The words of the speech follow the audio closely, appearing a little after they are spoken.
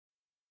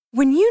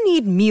When you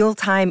need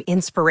mealtime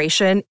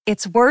inspiration,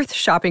 it's worth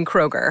shopping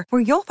Kroger,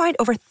 where you'll find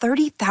over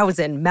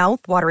 30,000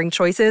 mouth-watering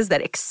choices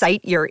that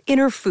excite your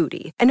inner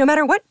foodie. And no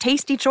matter what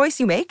tasty choice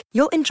you make,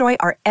 you'll enjoy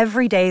our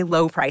everyday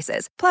low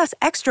prices, plus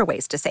extra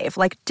ways to save,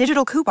 like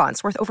digital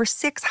coupons worth over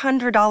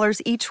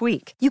 $600 each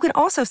week. You can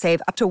also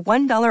save up to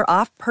 $1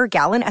 off per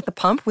gallon at the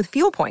pump with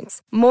fuel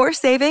points. More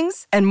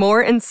savings and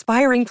more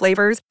inspiring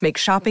flavors make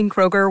shopping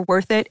Kroger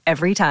worth it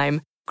every time.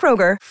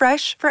 Kroger,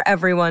 fresh for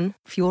everyone.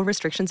 Fuel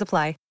restrictions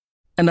apply.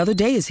 Another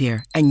day is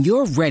here, and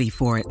you're ready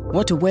for it.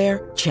 What to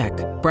wear? Check.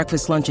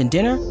 Breakfast, lunch, and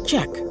dinner?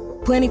 Check.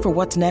 Planning for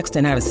what's next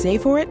and how to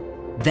save for it?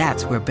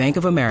 That's where Bank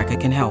of America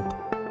can help.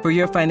 For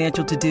your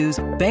financial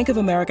to-dos, Bank of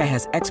America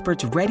has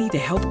experts ready to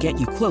help get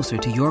you closer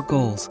to your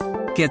goals.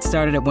 Get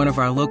started at one of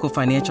our local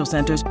financial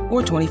centers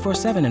or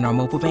 24/7 in our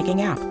mobile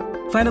banking app.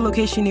 Find a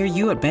location near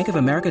you at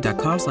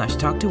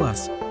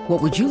bankofamerica.com/talktous.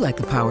 What would you like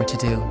the power to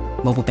do?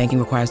 Mobile banking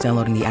requires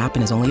downloading the app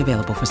and is only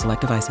available for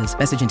select devices.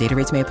 Message and data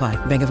rates may apply.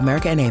 Bank of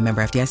America N.A.,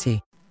 member FDIC.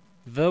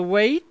 The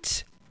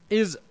wait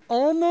is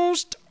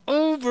almost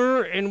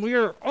over, and we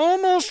are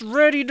almost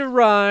ready to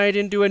ride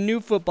into a new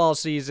football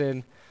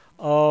season.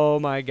 Oh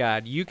my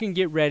God, you can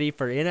get ready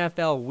for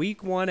NFL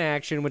Week 1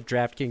 action with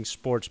DraftKings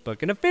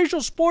Sportsbook, an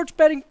official sports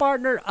betting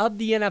partner of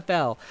the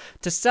NFL.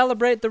 To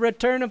celebrate the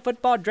return of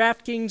football,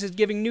 DraftKings is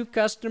giving new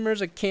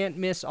customers a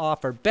can't-miss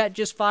offer. Bet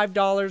just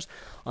 $5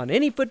 on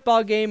any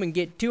football game and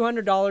get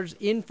 $200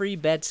 in free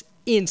bets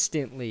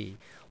instantly.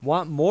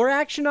 Want more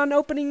action on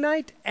opening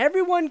night?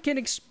 Everyone can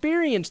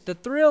experience the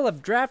thrill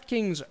of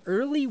DraftKings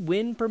early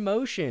win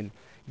promotion.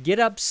 Get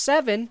up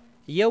 7,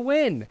 you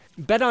win.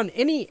 Bet on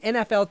any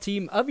NFL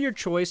team of your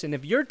choice, and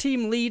if your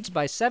team leads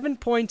by 7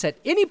 points at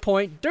any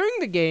point during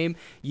the game,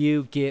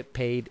 you get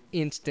paid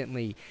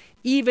instantly,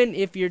 even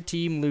if your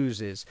team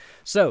loses.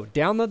 So,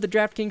 download the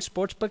DraftKings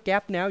Sportsbook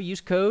app now. Use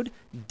code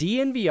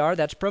DNVR,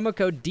 that's promo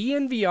code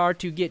DNVR,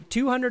 to get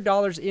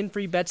 $200 in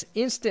free bets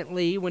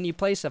instantly when you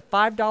place a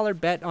 $5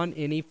 bet on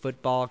any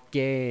football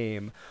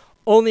game.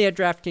 Only at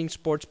DraftKings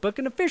Sportsbook,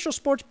 an official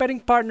sports betting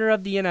partner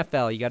of the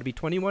NFL. You got to be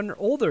 21 or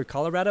older.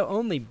 Colorado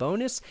only.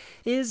 Bonus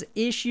is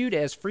issued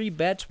as free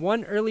bets.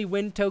 1 early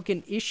win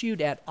token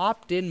issued at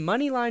opt-in.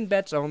 Moneyline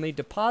bets only.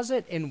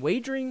 Deposit and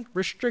wagering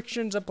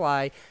restrictions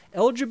apply.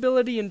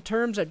 Eligibility and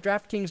terms at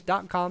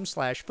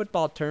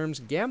DraftKings.com/football terms.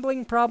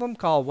 Gambling problem?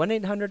 Call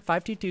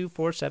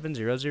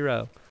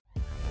 1-800-522-4700.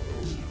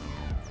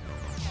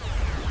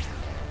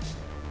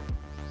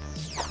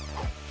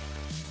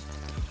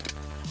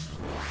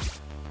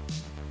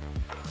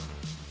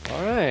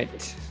 All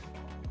right,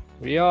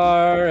 we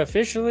are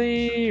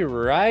officially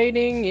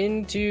riding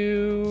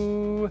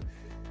into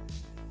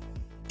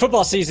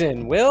football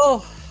season.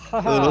 Will,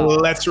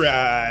 let's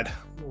ride.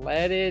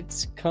 Let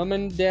it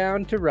coming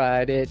down to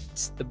ride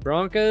it. The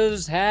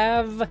Broncos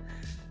have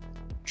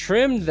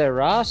trimmed their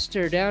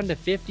roster down to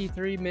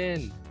 53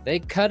 men. They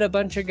cut a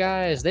bunch of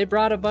guys. They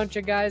brought a bunch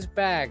of guys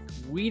back.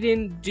 We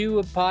didn't do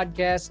a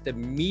podcast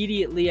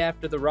immediately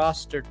after the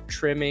roster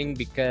trimming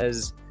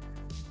because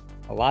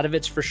a lot of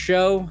it's for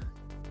show.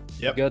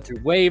 Yep. Go through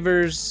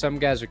waivers. Some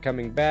guys are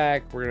coming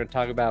back. We're going to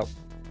talk about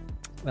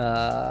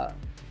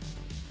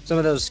some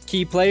of those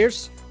key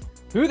players,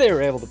 who they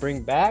were able to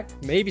bring back,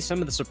 maybe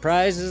some of the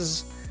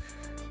surprises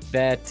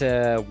that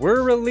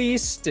were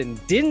released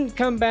and didn't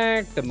come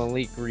back, the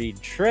Malik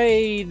Reed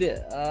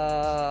trade.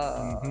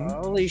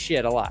 Holy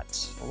shit, a lot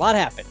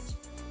happened.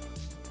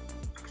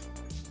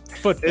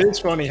 Football. It is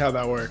funny how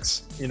that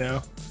works, you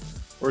know?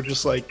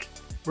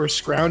 We're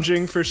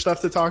scrounging for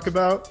stuff to talk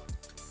about,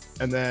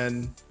 and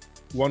then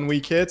 1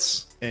 week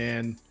hits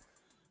and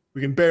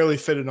we can barely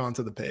fit it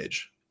onto the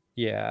page.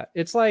 Yeah,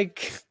 it's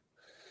like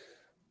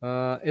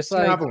it's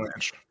like an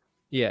avalanche.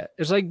 Yeah,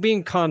 it's like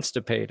being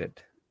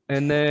constipated,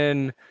 and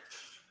then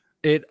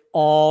it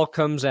all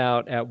comes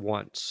out at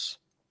once.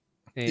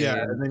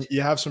 And then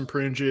you have some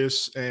prune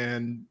juice,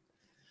 and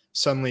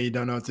suddenly you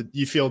don't know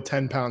you feel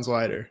 10 pounds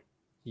lighter.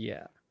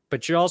 Yeah,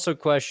 but you're also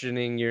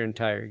questioning your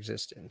entire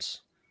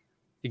existence.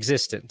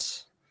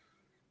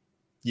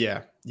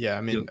 Yeah.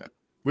 I mean,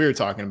 we were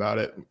talking about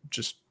it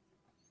just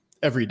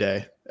every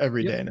day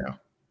now.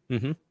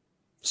 Mm-hmm.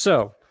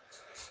 So,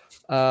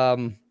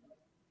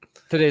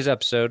 today's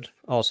episode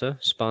also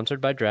sponsored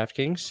by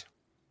DraftKings.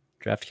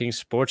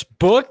 DraftKings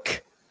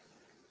Sportsbook.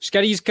 Just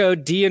got to use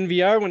code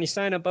DNVR when you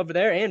sign up over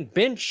there, and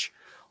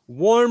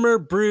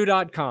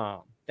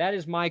benchwarmerbrew.com. That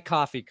is my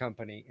coffee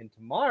company. And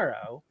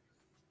tomorrow,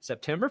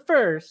 September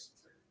 1st.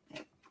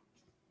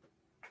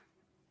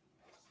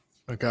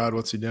 Oh God,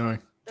 what's he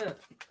doing?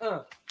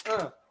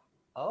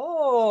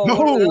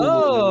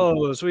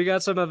 Oh, so we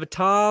got some of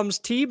Tom's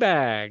tea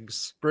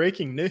bags.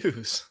 Breaking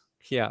news.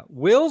 Yeah,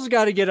 Will's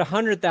got to get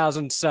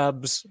 100,000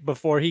 subs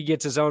before he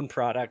gets his own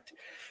product.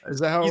 Is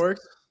that how it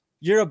works?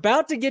 You're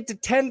about to get to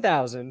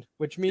 10,000,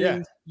 which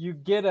means you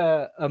get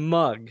a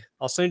mug.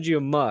 I'll send you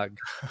a mug.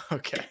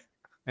 Okay.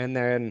 And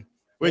then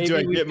wait, do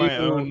I get my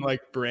own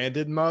like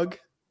branded mug?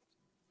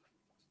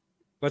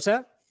 What's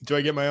that? Do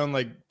I get my own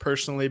like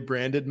personally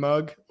branded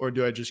mug, or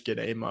do I just get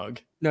a mug?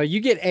 No, you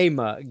get a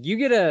mug. You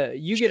get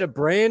a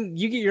brand.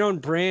 You get your own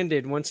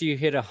branded once you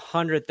hit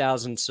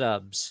 100,000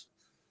 subs.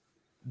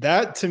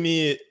 That to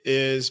me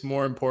is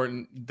more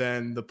important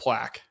than the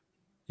plaque.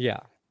 Yeah.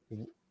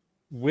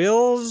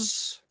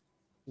 Will's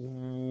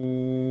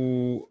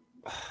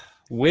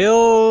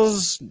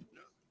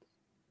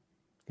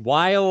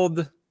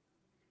Wild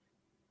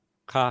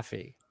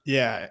Coffee.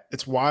 Yeah,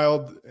 it's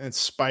wild and it's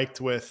spiked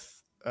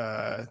with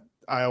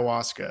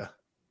ayahuasca.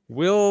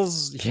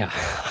 Will's, yeah,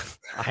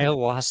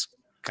 ayahuasca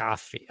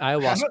coffee.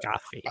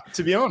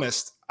 To be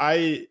honest,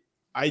 I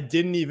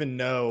didn't even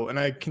know, and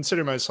I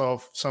consider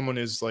myself someone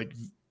who's like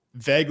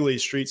vaguely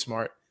street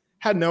smart.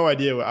 Had no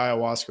idea what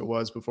ayahuasca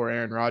was before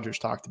Aaron Rodgers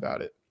talked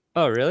about it.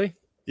 Oh, really?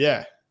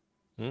 Yeah.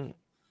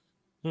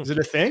 Is it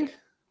a thing?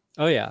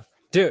 Oh, yeah.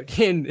 Dude.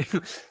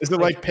 Is it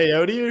like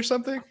peyote or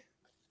something?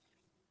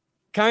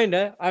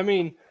 Kinda. I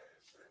mean,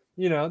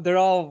 they're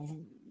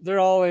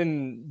all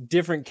in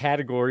different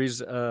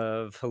categories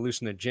of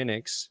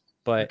hallucinogenics,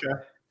 but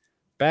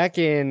back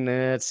in,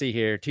 let's see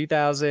here,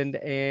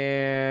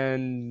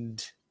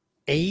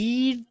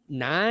 2008,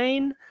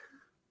 9,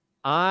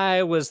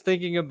 I was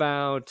thinking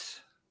about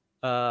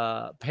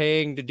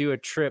paying to do a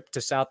trip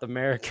to South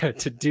America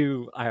to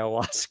do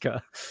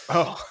ayahuasca.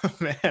 Oh,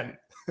 man.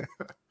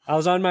 I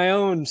was on my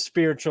own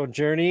spiritual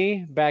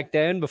journey back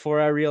then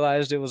before I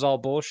realized it was all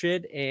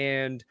bullshit.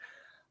 And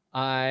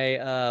I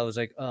was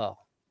like, oh,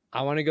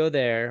 I want to go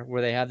there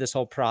where they have this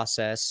whole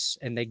process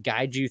and they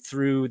guide you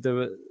through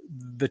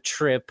the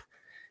trip.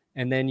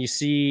 And then you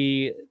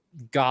see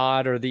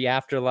God or the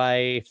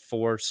afterlife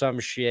or some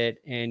shit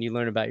and you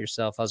learn about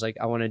yourself. I was like,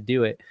 I want to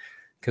do it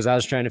because I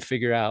was trying to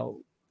figure out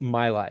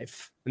my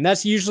life. And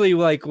that's usually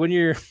like when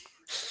you're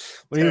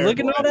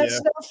looking at all that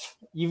stuff,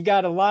 you've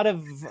got a lot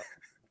of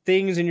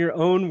things in your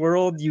own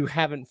world you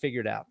haven't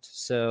figured out.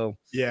 So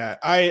yeah,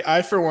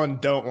 I for one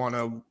don't want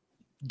to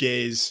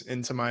gaze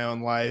into my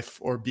own life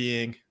or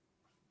being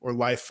or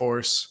life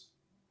force.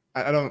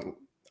 I don't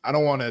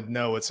want to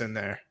know what's in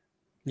there.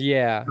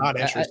 Yeah. Not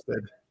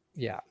interested.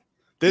 Yeah.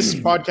 This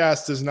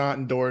podcast does not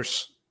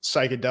endorse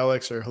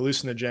psychedelics or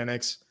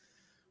hallucinogenics.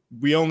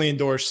 We only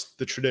endorse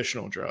the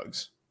traditional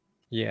drugs.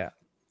 Yeah.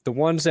 The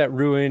ones that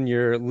ruin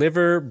your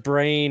liver,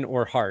 brain,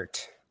 or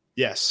heart.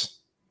 Yes.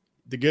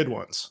 The good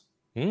ones.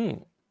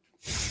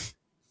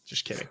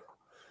 Just kidding.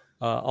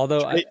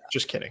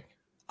 Just kidding.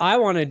 I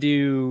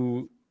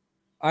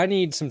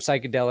need some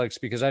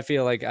psychedelics because I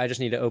feel like I just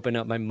need to open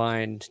up my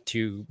mind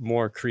to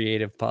more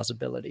creative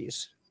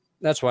possibilities.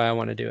 That's why I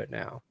want to do it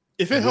now.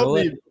 If it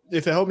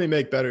helped me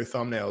make better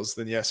thumbnails,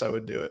 then yes, I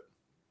would do it.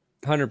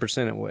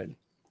 100% it would.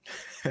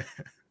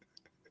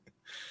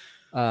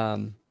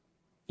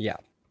 Yeah.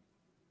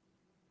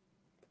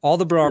 All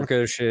the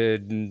Broncos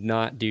should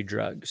not do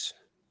drugs.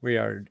 We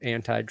are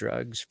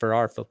anti-drugs for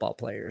our football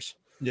players.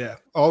 Yeah.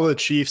 All the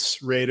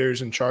Chiefs,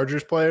 Raiders, and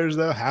Chargers players,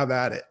 though, have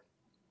at it.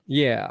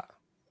 Yeah.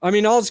 I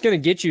mean, all it's going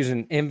to get you is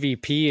an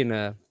MVP and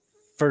a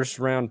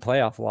first-round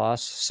playoff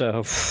loss. So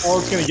all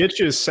it's going to get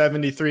you is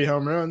 73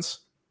 home runs.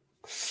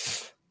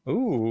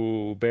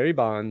 Ooh, Barry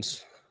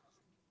Bonds.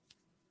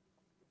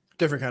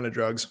 Different kind of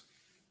drugs.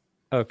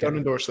 Okay. Don't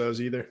endorse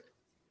those either.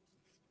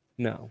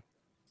 No.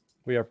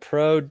 We are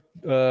pro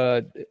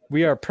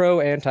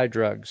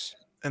anti-drugs.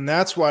 And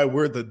that's why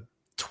we're the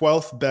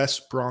 12th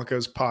best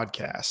Broncos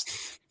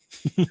podcast.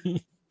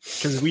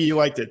 Because we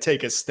like to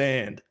take a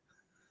stand.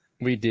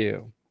 We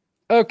do.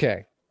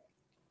 Okay.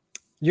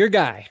 Your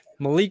guy,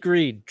 Malik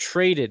Reed,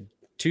 traded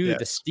to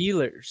the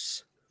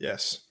Steelers.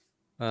 Yes.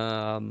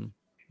 That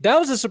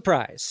was a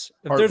surprise.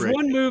 If there's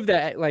one move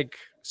that like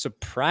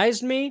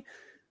surprised me,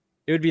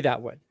 it would be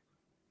that one.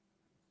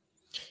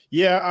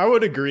 Yeah, I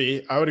would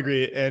agree.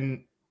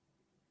 And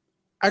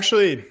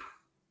actually,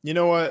 you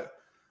know what?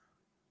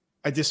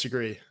 I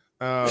disagree.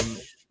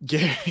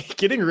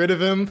 Getting rid of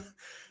him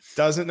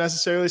doesn't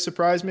necessarily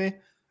surprise me.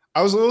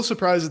 I was a little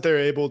surprised that they were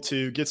able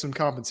to get some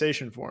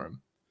compensation for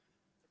him.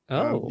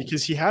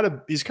 Because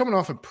he's coming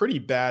off a pretty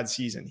bad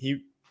season.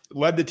 He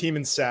led the team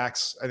in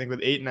sacks, I think,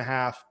 with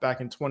 8.5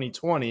 back in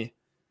 2020.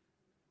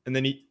 And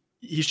then he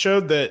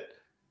showed that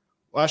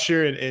last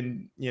year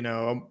in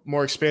a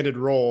more expanded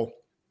role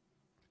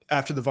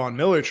after the Von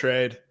Miller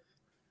trade,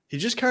 he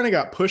just kind of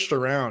got pushed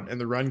around in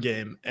the run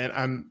game.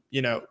 And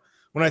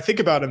when I think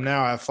about him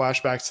now, I have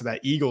flashbacks to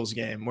that Eagles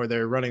game where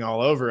they're running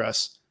all over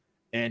us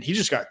and he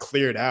just got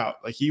cleared out.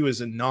 Like he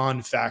was a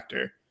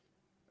non-factor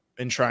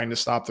in trying to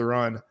stop the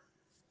run.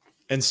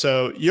 And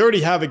so you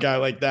already have a guy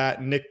like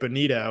that, Nick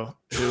Bonito,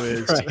 who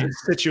is a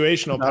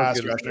situational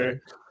pass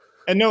rusher.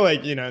 And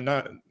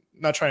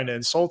not trying to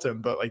insult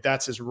him, but like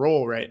that's his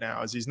role right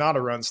now is he's not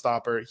a run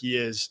stopper. He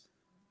is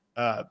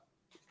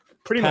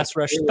pretty much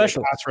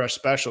pass rush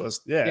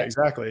specialist. Yeah,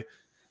 exactly.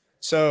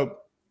 So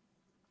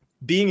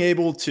being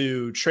able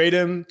to trade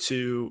him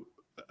to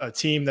a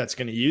team that's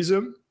going to use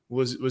him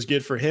was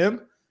good for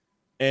him.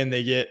 And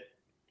they get,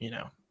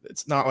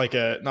 it's not like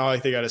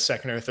they got a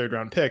second or third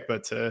round pick,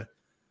 but to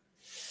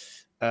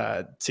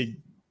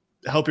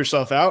help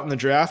yourself out in the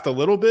draft a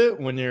little bit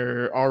when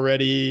you're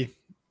already,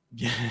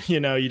 you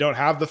don't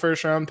have the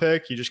first round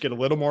pick. You just get a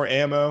little more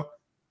ammo.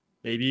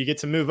 Maybe you get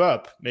to move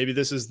up. Maybe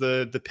this is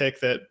the pick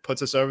that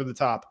puts us over the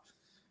top.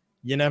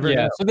 You never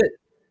know. So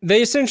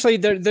they essentially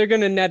they're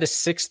going to net a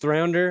 6th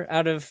rounder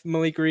out of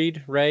Malik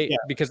Reed, right? Yeah.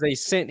 Because they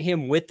sent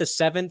him with the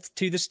 7th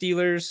to the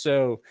Steelers,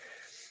 so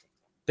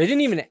they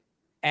didn't even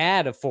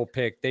add a full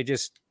pick. They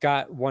just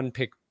got one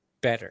pick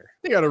better.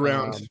 They got a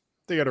round.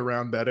 They got a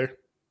round better.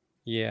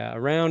 Yeah, a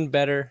round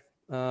better.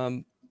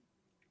 I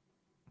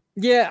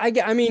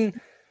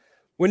mean,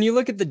 when you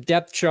look at the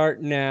depth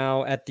chart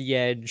now at the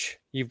edge,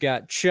 you've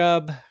got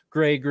Chubb,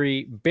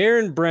 Gregory,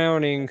 Baron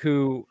Browning,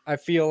 who I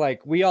feel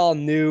like we all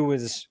knew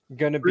was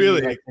going to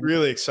be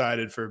really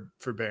excited for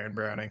Baron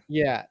Browning.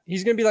 Yeah,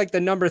 he's going to be like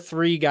the number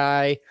 3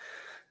 guy.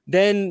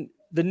 Then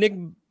the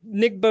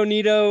Nick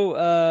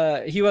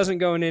Bonito, he wasn't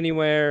going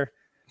anywhere.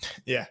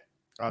 Yeah,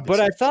 obviously.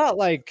 But I thought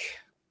like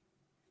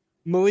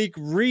Malik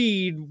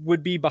Reed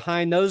would be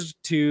behind those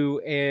two,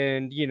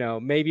 and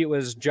maybe it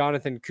was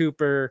Jonathan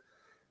Cooper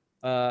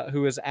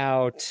who was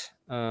out,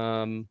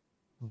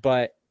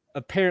 but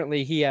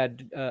apparently he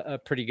had a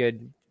pretty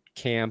good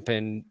camp,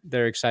 and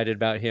they're excited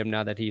about him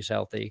now that he's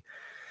healthy.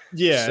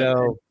 Yeah,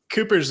 so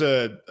Cooper's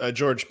a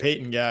George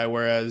Payton guy,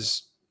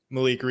 whereas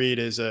Malik Reed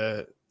is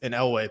an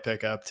Elway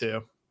pickup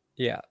too.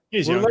 Yeah,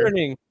 we're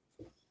learning.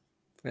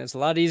 It's a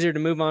lot easier to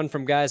move on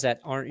from guys that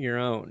aren't your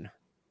own.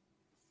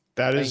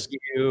 That is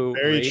very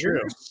Raiders.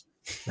 true.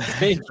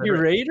 Thank you,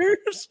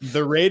 Raiders.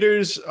 The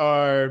Raiders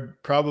are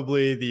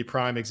probably the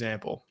prime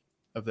example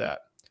of that.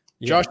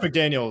 Yeah. Josh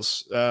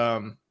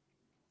McDaniels,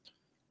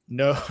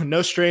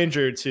 no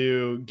stranger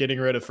to getting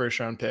rid of first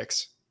round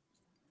picks.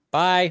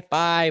 Bye.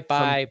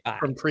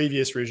 From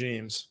previous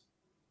regimes.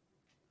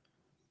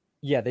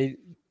 Yeah,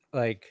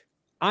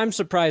 I'm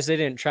surprised they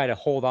didn't try to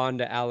hold on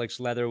to Alex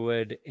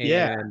Leatherwood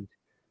and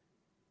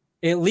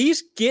at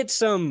least get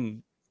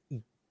some.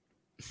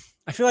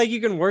 I feel like you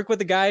can work with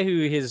a guy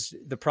who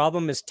the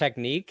problem is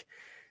technique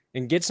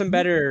and get some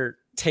better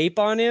tape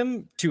on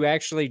him to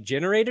actually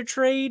generate a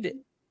trade,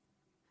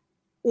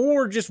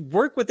 or just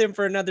work with him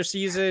for another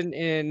season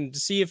and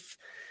see if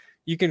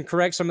you can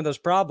correct some of those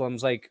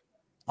problems. Like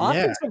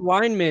offensive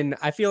linemen,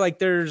 I feel like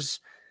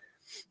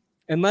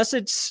unless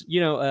it's,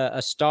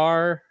 a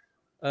star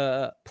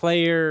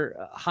player,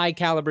 a high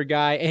caliber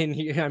guy, and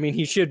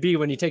he should be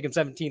when you take him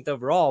 17th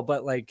overall,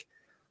 but like,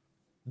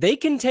 they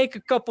can take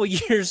a couple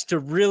years to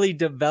really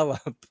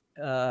develop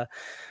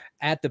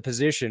at the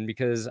position,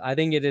 because I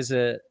think it's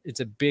a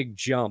big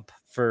jump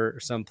for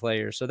some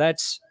players. So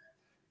that's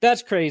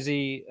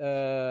crazy.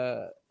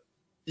 No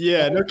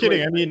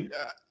kidding. I mean,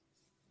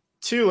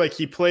 too, like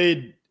he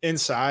played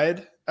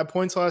inside at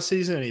points last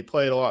season, and he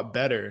played a lot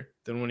better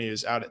than when he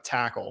was out at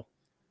tackle.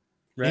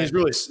 Right. He's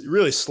really,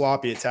 really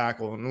sloppy at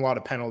tackle and a lot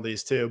of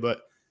penalties too.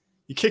 But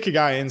you kick a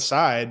guy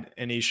inside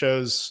and he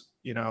shows,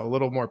 a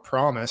little more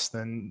promise,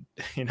 than,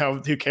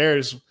 who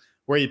cares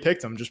where you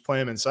picked him? Just play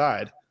him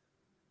inside.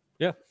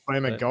 Yeah. Play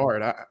him at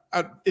guard.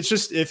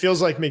 It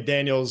feels like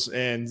McDaniels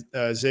and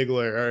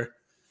Ziegler are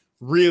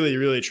really,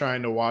 really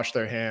trying to wash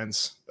their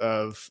hands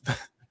of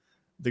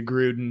the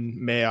Gruden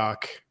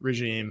Mayock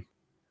regime.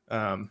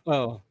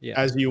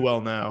 As you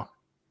well know.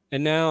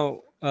 And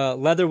now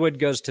Leatherwood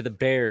goes to the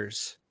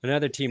Bears,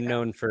 another team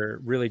known for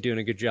really doing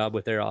a good job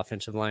with their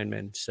offensive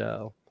linemen.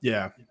 So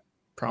yeah.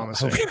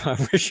 Promising.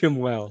 I wish him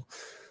well.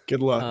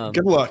 Good luck.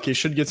 Good luck. He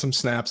should get some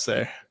snaps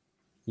there.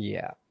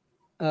 Yeah.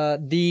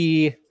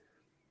 The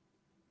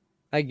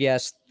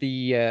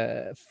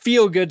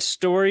feel-good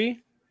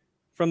story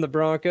from the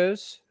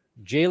Broncos,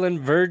 Jalen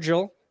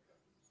Virgil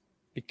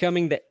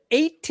becoming the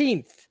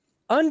 18th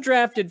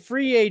undrafted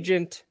free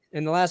agent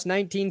in the last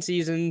 19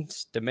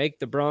 seasons to make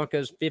the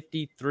Broncos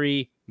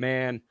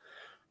 53-man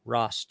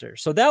roster.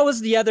 So that was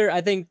the other,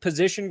 I think,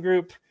 position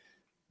group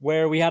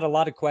where we had a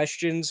lot of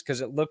questions, because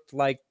it looked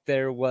like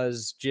there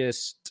was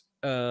just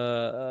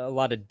a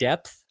lot of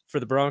depth for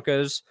the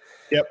Broncos.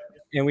 Yep.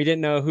 And we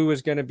didn't know who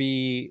was going to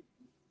be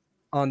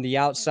on the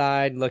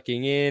outside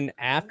looking in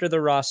after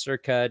the roster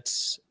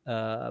cuts.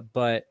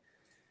 But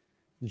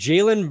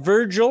Jalen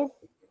Virgil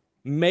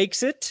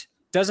makes it.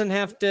 Didn't even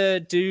have to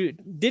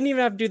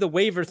do the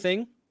waiver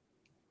thing.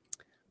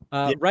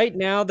 Right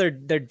now, their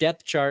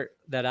depth chart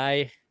that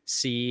I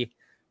see: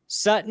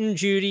 Sutton,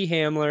 Judy,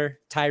 Hamler,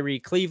 Tyree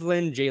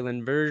Cleveland,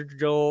 Jalen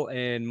Virgil,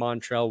 and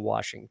Montrell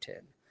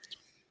Washington.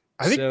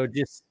 I think so.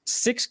 Just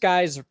 6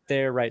 guys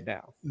there right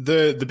now.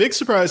 The big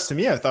surprise to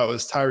me, I thought,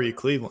 was Tyree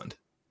Cleveland.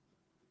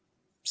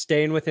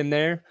 Staying with him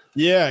there?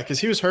 Yeah, because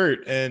he was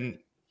hurt. And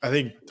I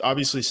think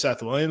obviously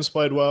Seth Williams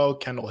played well.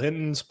 Kendall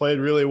Hinton's played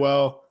really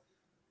well.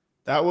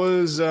 That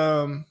was,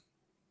 Jalen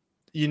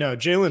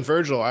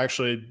Virgil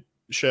actually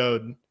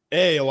showed,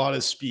 a lot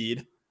of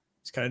speed.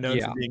 He's kind of known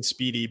for being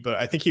speedy, but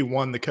I think he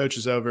won the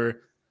coaches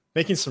over,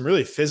 making some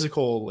really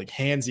physical, like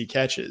handsy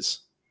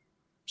catches.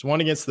 There's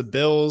one against the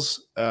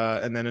Bills,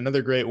 and then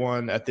another great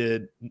one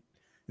in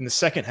the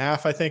second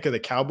half, I think, of the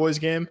Cowboys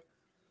game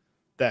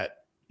that,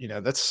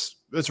 that's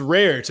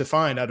rare to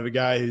find out of a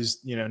guy who's,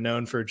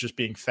 known for just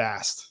being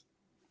fast.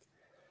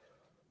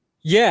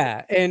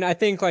 Yeah. And I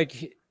think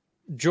like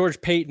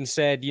George Payton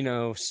said,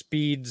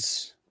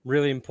 speed's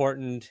really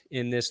important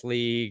in this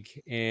league.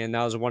 And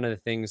that was one of the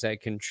things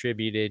that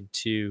contributed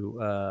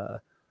to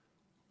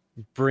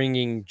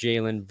bringing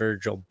Jalen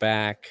Virgil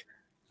back.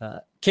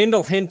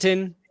 Kendall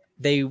Hinton,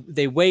 they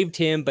waived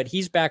him, but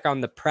he's back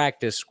on the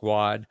practice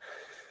squad.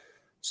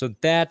 So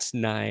that's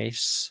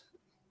nice.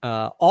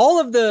 All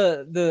of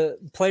the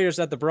players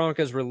that the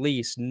Broncos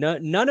released,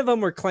 none of them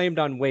were claimed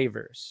on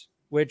waivers,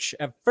 which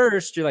at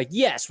first you're like,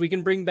 yes, we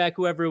can bring back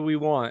whoever we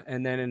want.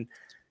 And then in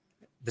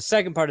the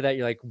second part of that,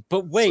 you're like,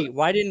 but wait,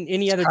 why didn't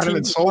any other team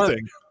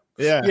insulting?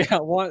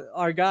 Want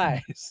our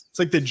guys? It's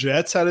like the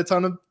Jets had a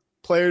ton of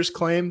players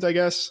claimed, I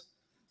guess.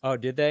 Oh,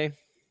 did they?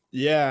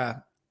 Yeah.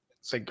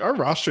 It's like our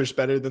roster's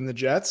better than the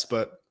Jets,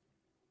 but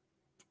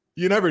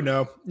you never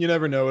know. You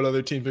never know what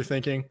other teams are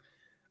thinking.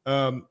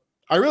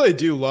 I really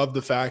do love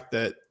the fact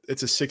that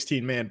it's a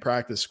 16-man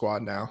practice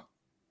squad now,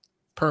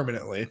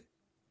 permanently.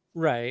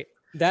 Right.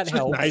 That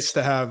helps. Nice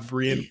to have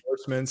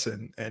reinforcements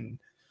and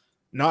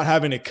not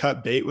having to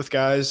cut bait with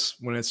guys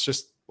when it's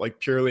just like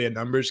purely a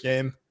numbers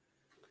game.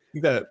 I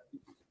think that,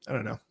 I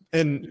don't know.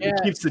 And it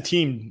keeps the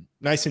team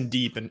nice and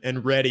deep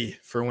and ready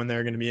for when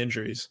there are going to be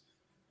injuries.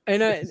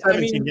 And it's a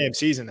 17-game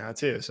season now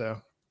too, so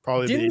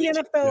probably didn't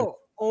the NFL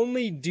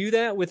only do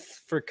that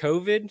for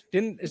COVID?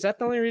 Is that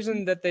the only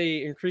reason that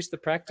they increased the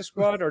practice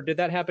squad, or did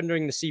that happen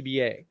during the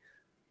CBA?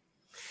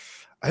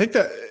 I think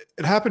that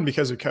it happened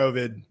because of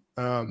COVID.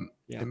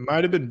 It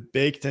might have been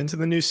baked into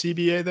the new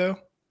CBA though.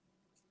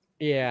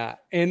 Yeah,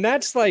 and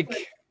that's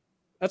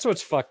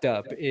what's fucked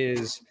up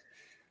is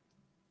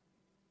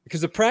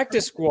because the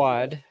practice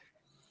squad,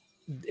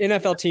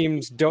 NFL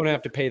teams don't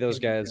have to pay those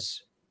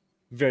guys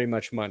very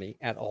much money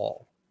at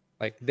all.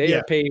 Like they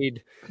are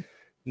paid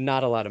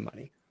not a lot of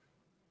money.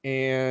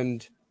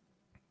 And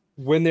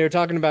when they're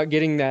talking about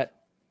getting that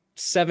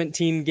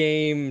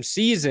 17-game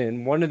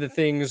season, one of the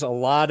things a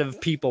lot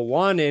of people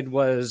wanted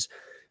was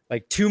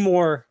like 2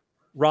 more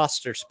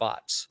roster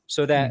spots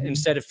so that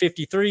instead of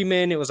 53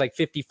 men, it was like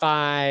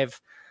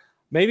 55.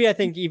 Maybe I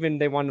think even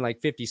they wanted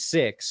like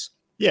 56.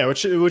 Yeah,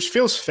 which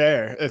feels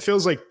fair. It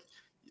feels like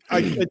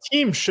a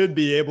team should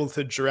be able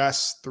to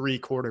dress 3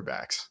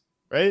 quarterbacks,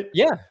 right?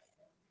 Yeah.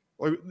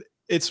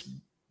 It's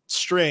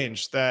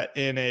strange that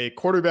in a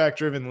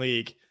quarterback-driven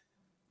league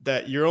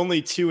that you're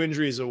only 2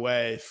 injuries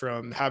away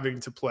from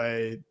having to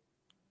play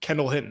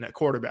Kendall Hinton at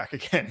quarterback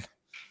again.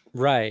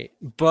 Right.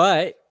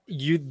 But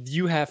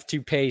you have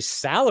to pay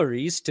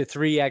salaries to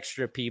 3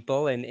 extra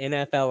people, and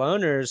NFL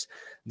owners,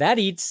 that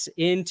eats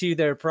into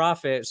their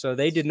profit. So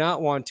they did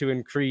not want to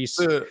increase.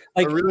 A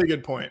really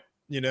good point.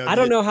 I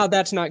don't know how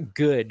that's not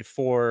good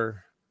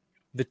for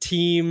the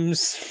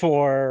teams,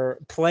 for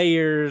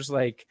players.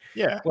 Like,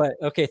 what?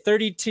 Okay,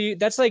 32.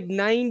 That's like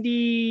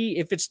 90.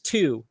 If it's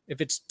 2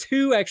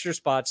 extra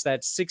spots,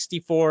 that's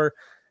 64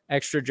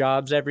 extra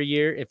jobs every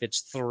year. If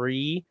it's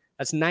 3,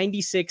 that's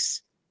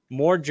 96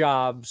 more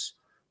jobs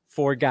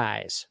for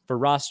guys, for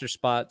roster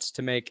spots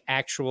to make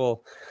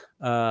actual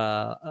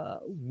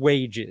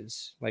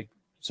wages, like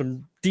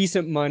some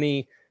decent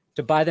money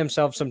to buy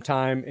themselves some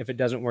time if it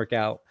doesn't work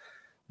out.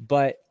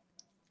 But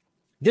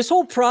this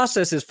whole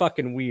process is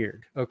fucking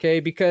weird, okay?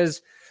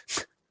 Because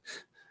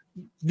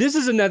this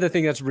is another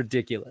thing that's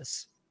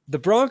ridiculous. The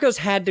Broncos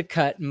had to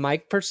cut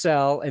Mike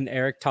Purcell and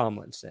Eric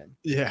Tomlinson.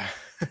 Yeah.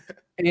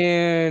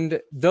 And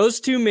those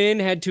 2 men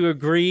had to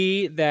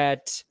agree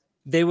that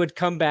they would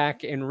come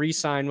back and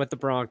re-sign with the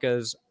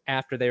Broncos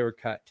after they were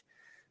cut.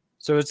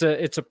 So it's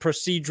a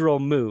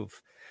procedural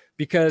move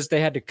because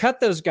they had to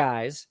cut those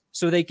guys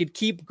so they could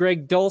keep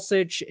Greg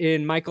Dulcich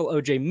and Michael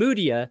O.J.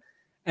 Mudia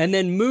and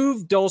then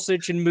move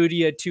Dulcich and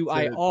Mudia to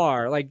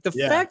IR. Like the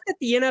fact that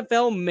the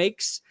NFL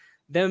makes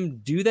them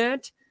do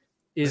that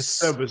is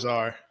so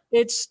bizarre.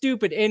 It's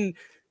stupid. And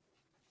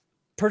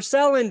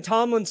Purcell and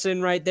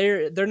Tomlinson, right,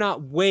 they're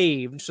not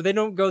waived, so they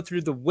don't go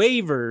through the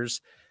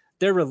waivers.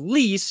 They're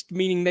released,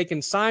 meaning they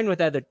can sign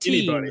with other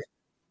teams. Anybody.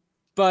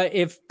 But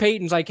if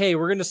Peyton's like, hey,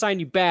 we're going to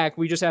sign you back,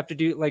 we just have to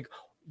do like,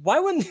 why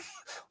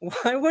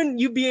wouldn't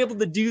you be able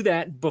to do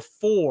that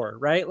before,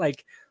 right?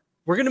 Like,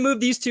 we're going to move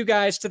these 2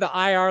 guys to the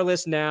IR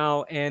list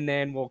now, and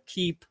then we'll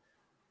keep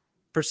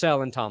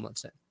Purcell and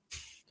Tomlinson.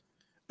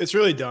 It's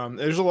really dumb.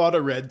 There's a lot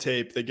of red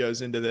tape that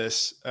goes into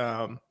this.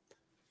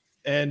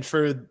 And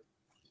for,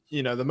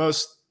 the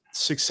most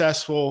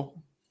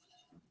successful,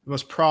 the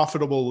most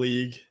profitable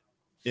league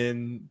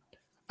in,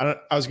 I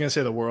was going to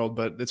say the world,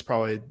 but it's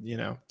probably,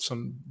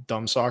 some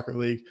dumb soccer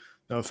league.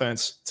 No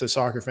offense to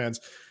soccer fans,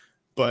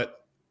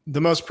 but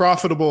the most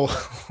profitable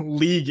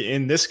league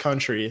in this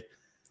country.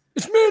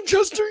 It's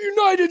Manchester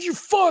United, you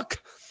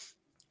fuck.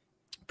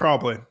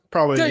 Probably.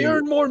 They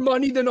earn more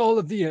money than all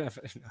of the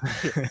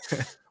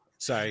NFL.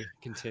 Sorry,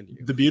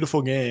 continue. The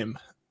beautiful game.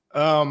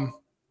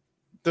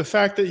 The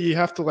fact that you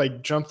have to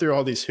jump through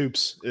all these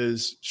hoops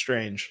is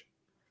strange.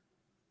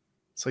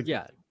 It's like,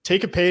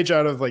 take a page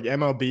out of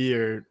MLB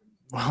or,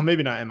 well,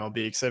 maybe not MLB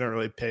because they don't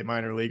really pay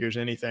minor leaguers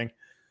anything.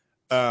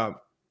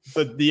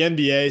 But the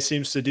NBA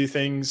seems to do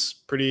things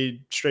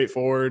pretty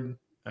straightforward.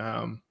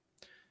 I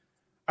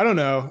don't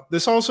know.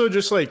 This also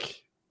just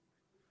like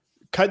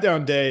cut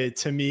down day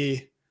to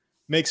me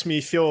makes me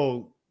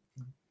feel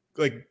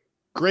like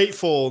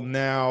grateful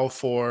now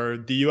for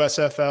the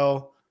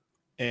USFL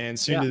and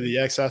soon to the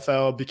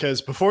XFL,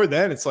 because before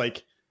then it's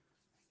like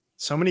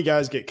so many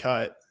guys get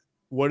cut.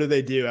 What do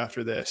they do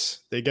after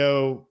this? They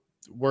go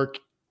work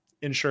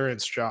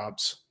insurance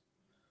jobs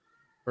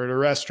or at a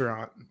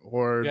restaurant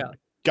or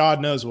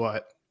God knows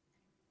what.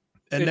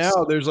 And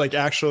now there's like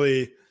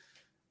actually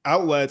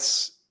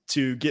outlets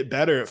to get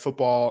better at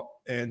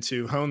football and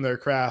to hone their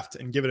craft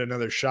and give it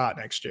another shot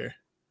next year.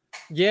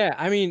 Yeah,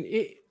 I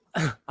mean,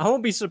 I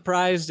won't be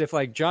surprised if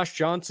like Josh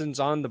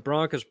Johnson's on the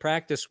Broncos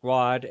practice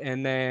squad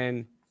and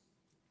then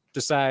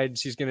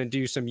decides he's going to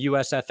do some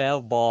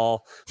USFL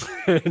ball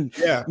and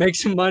make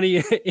some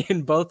money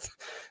in both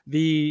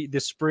the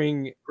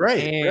spring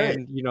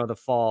and you know, the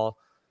fall.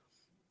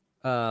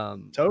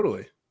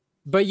 Totally.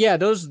 But yeah,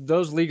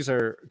 those leagues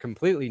are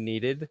completely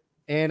needed.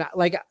 And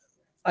like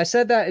I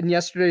said that in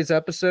yesterday's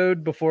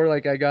episode before,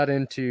 like I got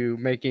into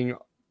making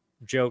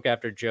joke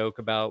after joke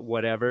about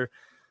whatever.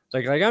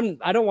 Like I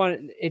don't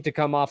want it to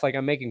come off like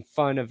I'm making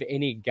fun of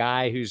any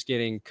guy who's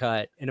getting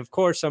cut. And of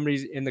course,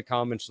 somebody's in the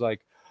comments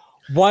like,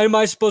 why am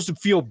I supposed to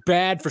feel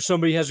bad for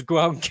somebody who has to go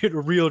out and get a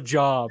real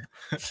job?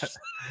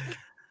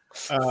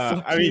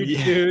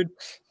 Dude,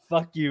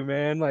 fuck you,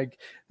 man. Like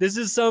this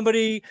is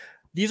somebody.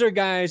 These are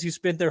guys who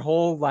spent their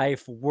whole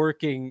life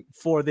working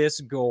for this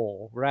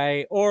goal,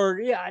 right? Or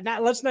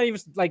let's not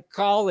even like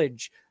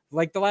college,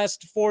 like the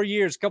last 4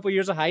 years, couple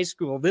years of high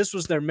school. This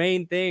was their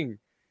main thing.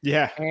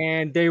 Yeah.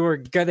 And they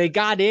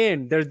got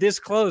in. They're this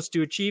close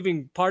to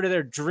achieving part of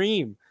their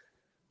dream.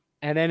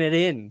 And then it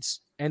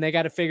ends. And they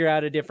got to figure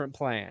out a different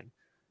plan.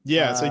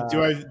 Yeah. It's like,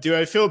 do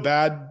I feel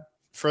bad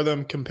for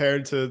them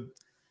compared to,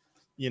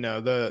 you know,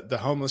 the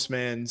homeless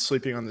man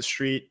sleeping on the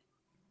street?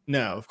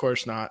 No, of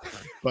course not.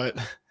 But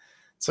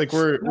it's like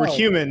we're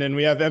human and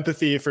we have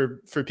empathy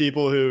for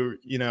people who,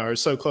 you know, are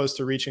so close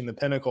to reaching the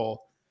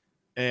pinnacle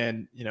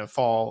and, you know,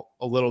 fall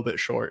a little bit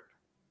short.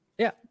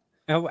 Yeah.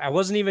 I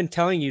wasn't even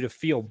telling you to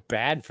feel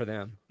bad for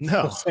them. No.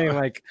 I was saying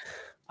like,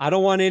 I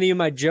don't want any of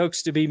my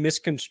jokes to be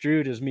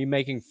misconstrued as me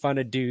making fun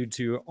of dudes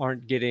who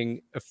aren't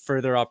getting a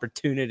further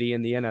opportunity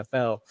in the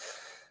NFL.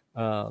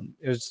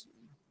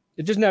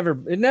 It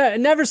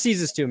never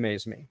ceases to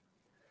amaze me.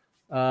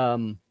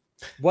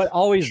 What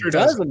always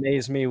does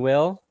amaze me,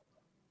 Will?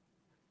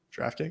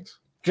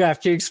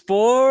 DraftKings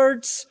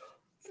Sports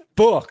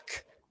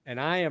Book. And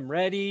I am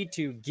ready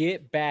to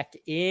get back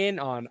in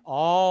on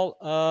all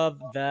of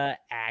the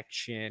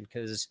action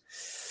because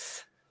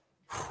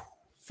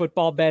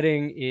football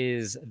betting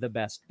is the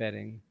best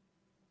betting.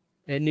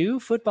 A new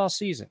football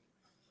season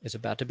is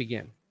about to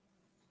begin.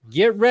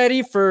 Get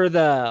ready for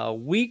the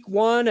week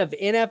 1 of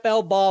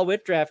NFL ball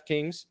with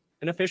DraftKings,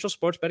 an official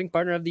sports betting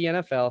partner of the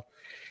NFL.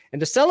 And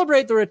to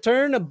celebrate the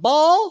return of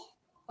ball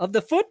of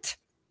the foot,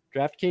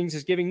 DraftKings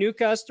is giving new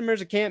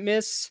customers a can't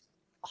miss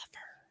offer.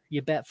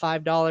 You bet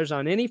 $5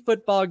 on any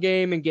football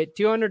game and get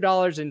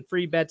 $200 in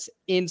free bets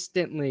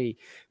instantly.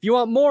 If you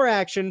want more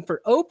action for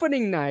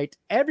opening night,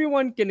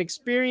 everyone can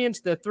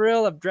experience the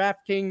thrill of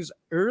DraftKings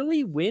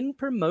early win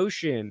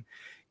promotion.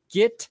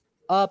 Get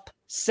up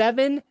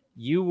 7,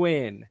 you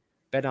win.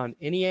 Bet on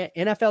any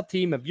NFL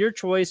team of your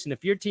choice, and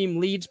if your team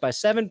leads by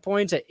 7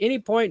 points at any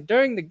point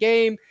during the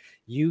game,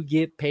 you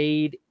get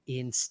paid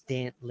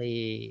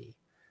instantly.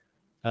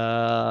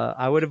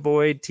 I would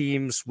avoid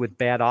teams with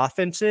bad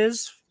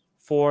offenses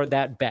for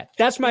that bet.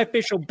 That's my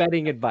official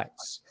betting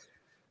advice.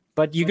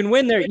 But you can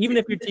win there even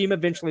if your team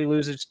eventually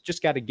loses.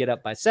 Just got to get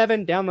up by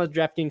 7. Download the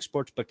DraftKings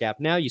Sportsbook app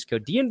now. Use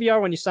code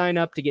DNVR when you sign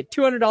up to get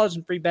 $200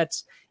 in free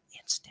bets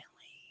instantly.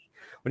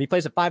 When you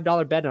place a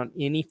 $5 bet on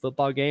any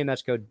football game,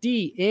 that's code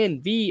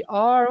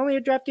DNVR. Only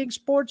at DraftKings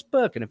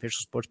Sportsbook, an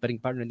official sports betting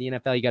partner of the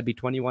NFL. You got to be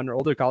 21 or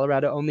older.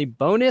 Colorado only.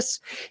 Bonus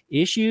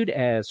issued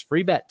as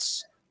free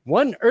bets.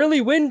 1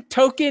 early win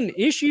token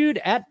issued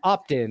at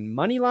opt-in.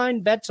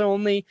 Moneyline bets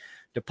only.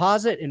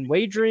 Deposit and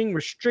wagering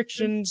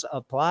restrictions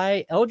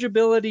apply.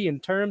 Eligibility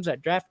and terms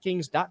at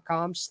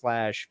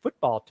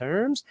DraftKings.com/football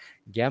terms.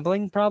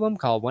 Gambling problem?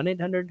 Call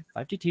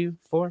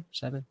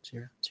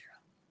 1-800-522-4700.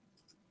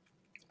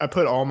 I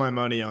put all my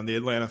money on the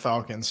Atlanta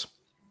Falcons.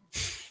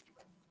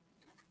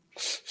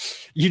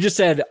 You just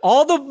said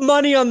all the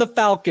money on the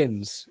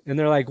Falcons. And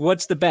they're like,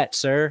 what's the bet,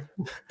 sir?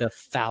 The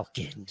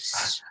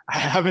Falcons. I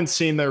haven't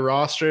seen their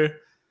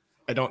roster.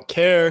 I don't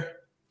care.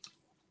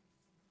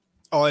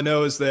 All I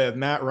know is they have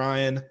Matt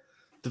Ryan,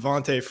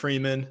 Devontae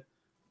Freeman,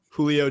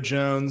 Julio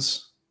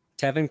Jones,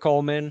 Tevin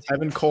Coleman,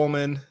 Mohamed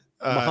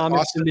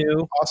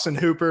Sanu, Austin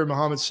Hooper,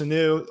 Mohamed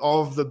Sanu,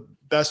 all of the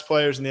best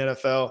players in the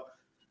NFL.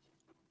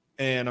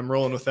 And I'm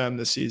rolling with them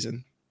this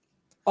season.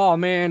 Oh,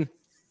 man.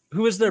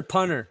 Who is their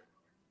punter?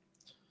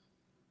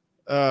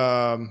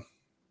 Who's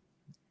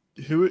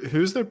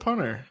their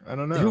punter? I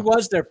don't know. Who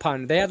was their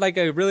punter? They had like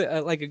a really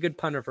like a good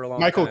punter for a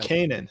long Michael time.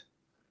 Kanan.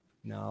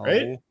 No.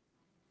 Right?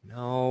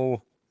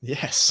 No.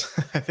 Yes.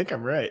 I think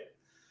I'm right.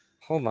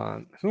 Hold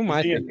on. Who am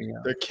I thinking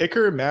of? The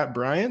kicker, Matt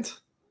Bryant?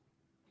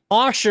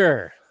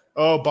 Bosher.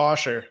 Oh,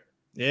 Bosher.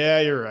 Yeah,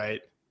 you're right.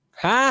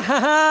 Ha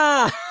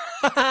ha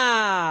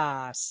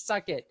ha!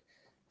 Suck it.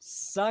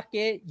 Suck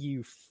it,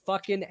 you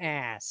fucking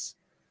ass.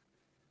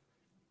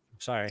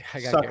 Sorry,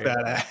 I got Suck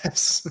that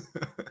ass.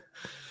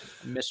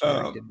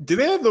 Misdirected. Do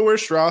they have the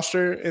worst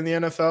roster in the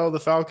NFL, the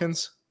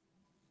Falcons?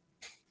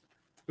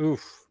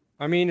 Oof.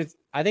 I mean,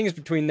 I think it's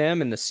between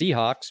them and the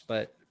Seahawks,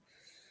 but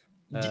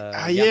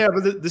yeah,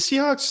 but the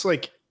Seahawks,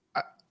 like,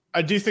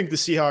 I do think the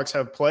Seahawks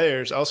have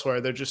players elsewhere.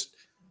 They're just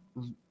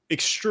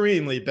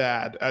extremely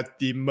bad at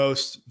the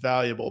most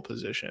valuable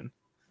position,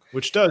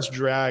 which does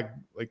drag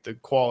like the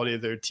quality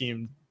of their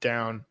team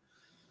down.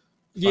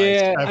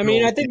 Yeah, I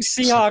mean, I think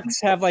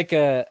Seahawks have like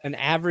an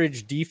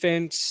average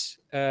defense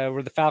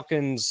where the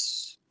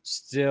Falcons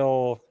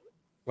still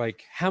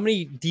like. How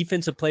many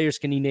defensive players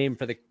can you name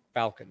for the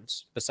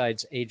Falcons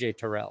besides AJ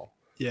Terrell?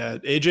 Yeah,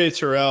 AJ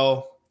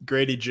Terrell,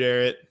 Grady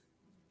Jarrett.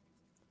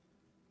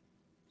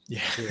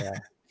 Yeah.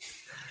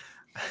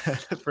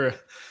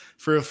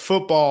 for a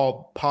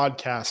football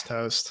podcast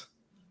host.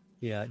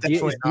 Yeah. Is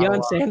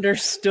Deion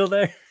Sanders still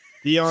there?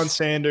 Deion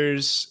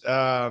Sanders.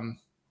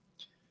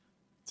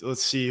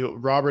 Let's see.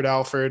 Robert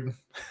Alford.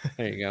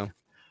 There you go.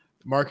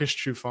 Marcus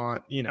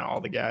Trufant. You know,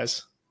 all the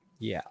guys.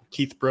 Yeah.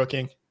 Keith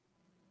Brooking.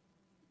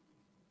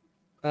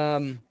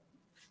 Jesse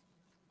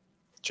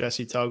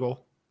Tuggle.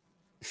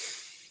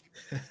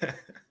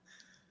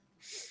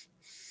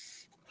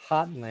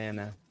 Hot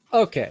Atlanta.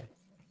 Okay.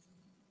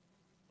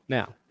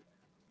 Now,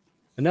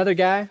 another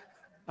guy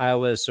I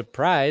was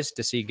surprised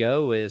to see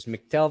go is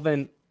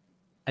McTelvin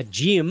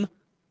Agim.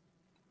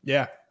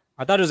 Yeah.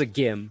 I thought it was a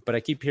Gim, but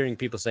I keep hearing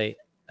people say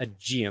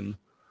Agim.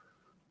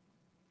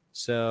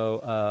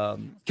 So,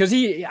 because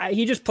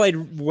he just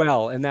played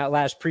well in that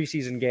last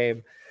preseason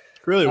game.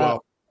 Really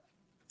well.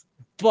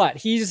 But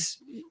he's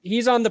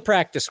on the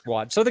practice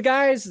squad. So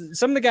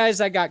some of the guys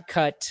that got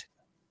cut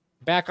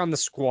back on the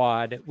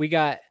squad, we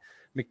got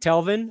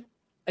McTelvin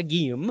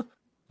Agim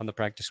on the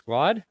practice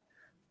squad,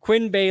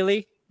 Quinn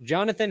Bailey,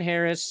 Jonathan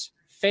Harris,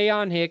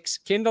 Fayon Hicks,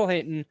 Kendall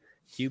Hinton,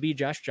 QB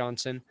Josh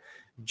Johnson,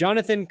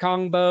 Jonathan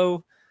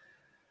Kongbo,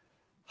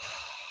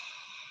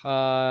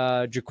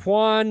 Jaquan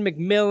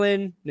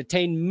McMillan,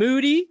 Natane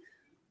Moody,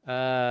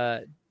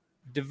 Divine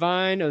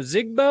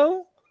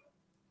Ozigbo,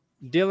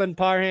 Dylan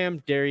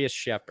Parham, Darius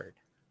Shepard.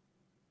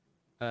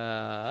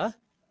 Yeah.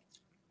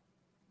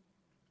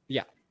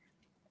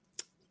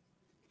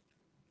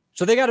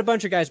 So they got a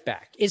bunch of guys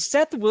back. Is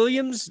Seth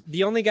Williams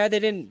the only guy they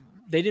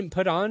didn't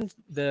put on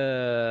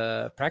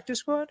the practice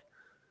squad?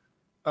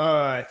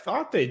 I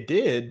thought they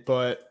did,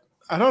 but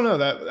I don't know.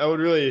 That would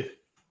really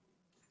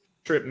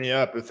trip me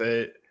up if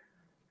they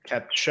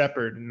kept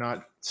Shepard and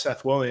not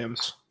Seth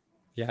Williams.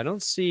 Yeah, I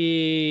don't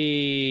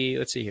see.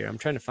 Let's see here. I'm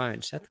trying to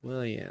find Seth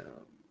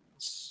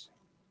Williams.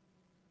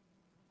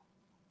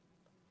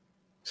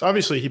 So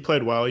obviously he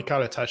played well. He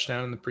caught a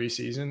touchdown in the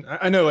preseason.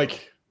 I know,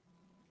 like,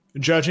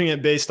 judging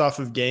it based off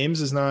of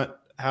games is not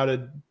how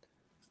to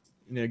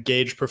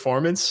gauge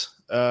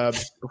performance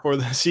before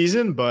the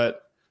season,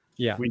 but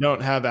yeah, we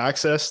don't have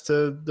access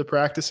to the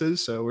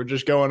practices, so we're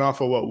just going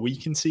off of what we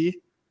can see.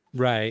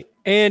 Right.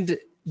 And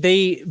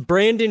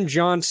Brandon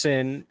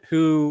Johnson, we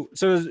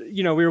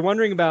were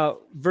wondering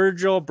about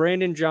Virgil,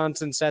 Brandon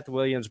Johnson, Seth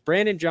Williams.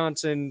 Brandon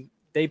Johnson,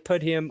 they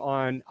put him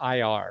on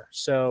IR.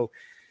 So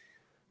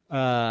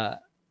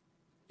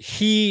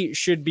he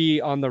should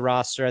be on the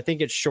roster. I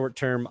think it's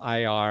short-term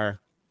IR.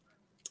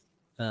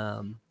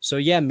 So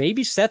yeah,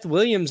 maybe Seth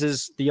Williams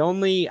is the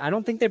only. I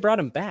don't think they brought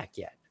him back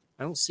yet.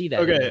 I don't see that.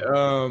 Okay.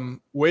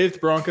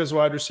 Waived Broncos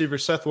wide receiver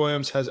Seth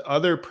Williams has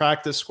other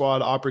practice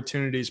squad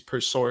opportunities per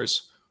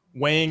source,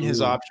 weighing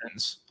his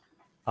options.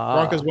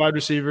 Broncos wide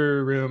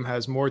receiver room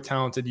has more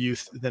talented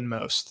youth than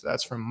most.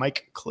 That's from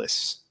Mike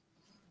Kliss.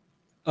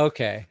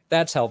 Okay,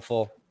 that's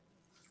helpful.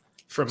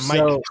 From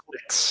Mike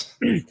Clicks.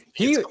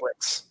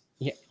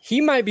 He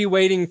might be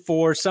waiting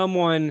for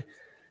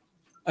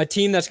a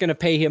team that's going to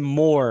pay him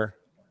more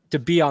to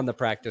be on the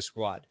practice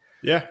squad.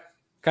 Yeah.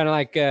 Kind of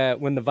like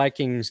when the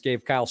Vikings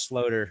gave Kyle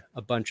Sloter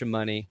a bunch of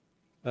money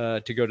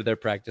to go to their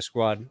practice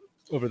squad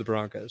over the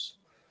Broncos.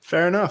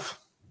 Fair enough.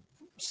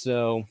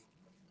 So,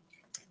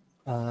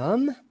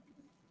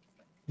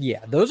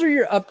 yeah, those are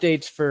your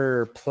updates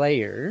for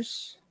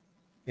players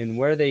and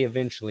where they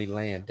eventually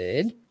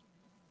landed.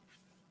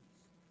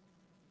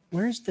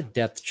 Where's the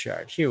depth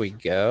chart? Here we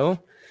go.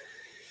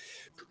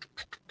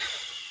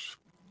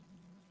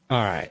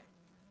 All right.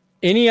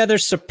 Any other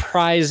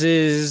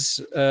surprises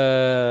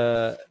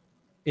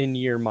in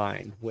your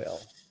mind, Will?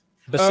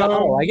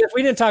 I guess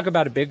we didn't talk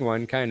about a big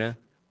one, kind of,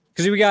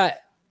 because we got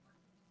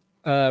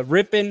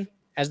Rippon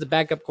as the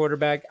backup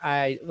quarterback.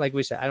 Like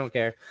we said, I don't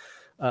care.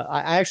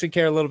 I actually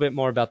care a little bit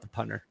more about the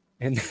punter,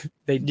 and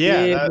they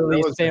did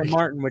release Sam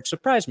Martin, which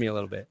surprised me a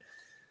little bit.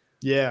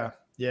 Yeah.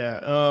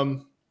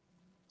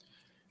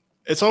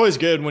 It's always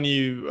good when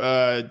you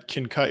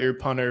can cut your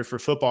punter for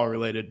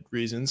football-related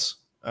reasons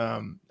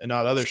and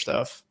not other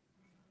stuff.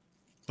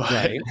 But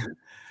right.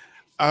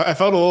 I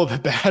felt a little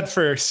bit bad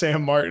for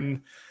Sam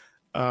Martin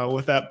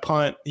with that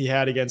punt he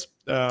had against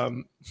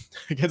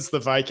against the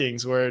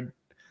Vikings, where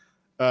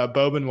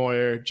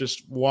Bobenmoyer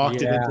just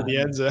walked it into the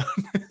end zone.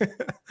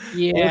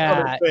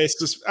 Yeah.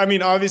 I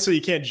mean, obviously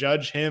you can't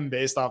judge him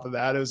based off of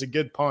that. It was a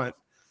good punt,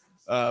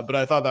 but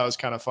I thought that was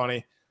kind of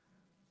funny.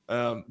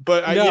 I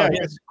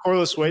guess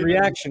Corliss Waitman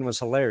reaction was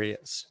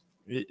hilarious.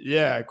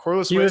 Yeah,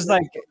 Corliss He Waitman was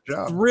like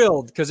job.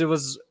 thrilled because it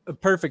was a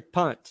perfect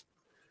punt,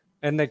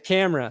 and the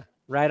camera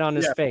right on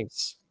his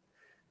face,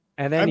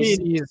 and then he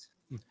sees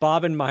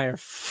Bobenmoyer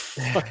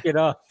fuck it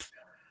up.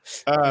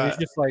 And he's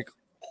just like,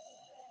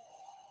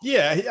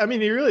 yeah, I mean,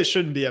 he really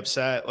shouldn't be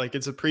upset. Like,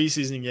 it's a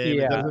preseason game.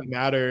 Yeah. It doesn't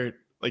matter.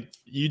 Like,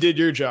 you did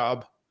your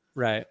job.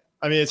 right.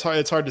 I mean, it's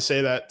hard to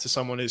say that to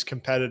someone who's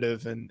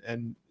competitive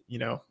and you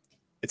know,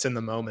 it's in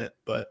the moment,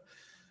 but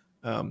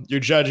you're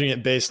judging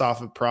it based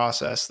off of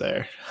process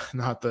there,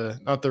 not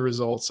the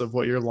results of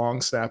what your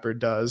long snapper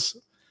does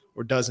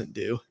or doesn't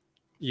do.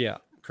 Yeah,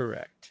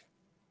 correct.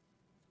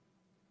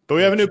 But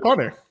we have a new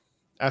punter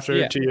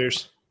after 2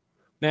 years.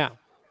 Now,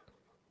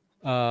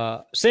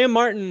 Sam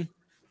Martin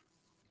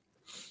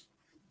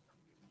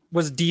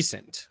was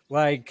decent.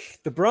 Like,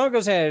 the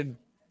Broncos had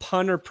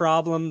punter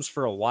problems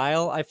for a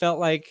while, I felt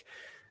like.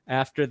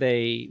 After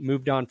they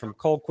moved on from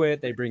Colquitt,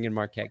 they bring in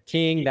Marquette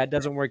King. That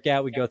doesn't work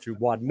out. We go through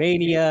Wad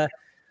Mania.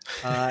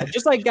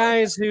 Just like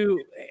guys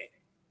who,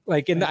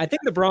 like, I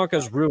think the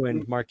Broncos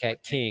ruined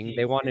Marquette King.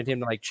 They wanted him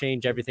to, like,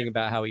 change everything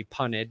about how he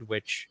punted,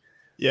 which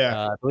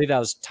I believe that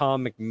was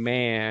Tom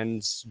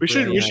McMahon's. We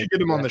should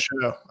get him on the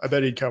show. I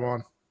bet he'd come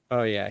on.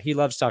 Oh, yeah. He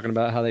loves talking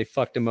about how they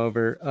fucked him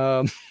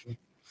over.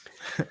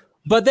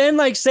 But then,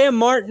 like, Sam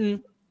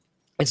Martin,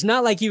 it's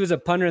not like he was a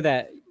punter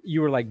that you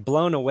were like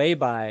blown away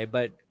by,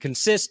 but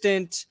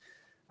consistent,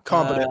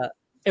 competent.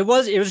 It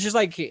was just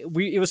like it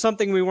was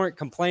something we weren't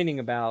complaining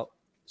about.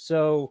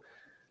 So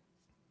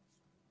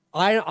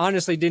I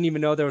honestly didn't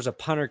even know there was a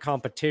punter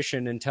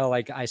competition until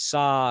like I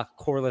saw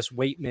Corliss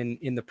Waitman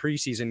in the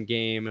preseason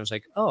game. I was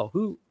like,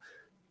 oh,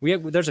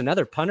 there's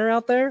another punter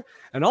out there.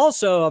 And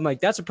also I'm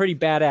like, that's a pretty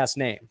badass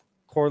name,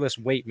 Corliss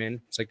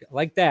Waitman. It's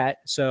like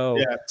that. So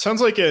yeah,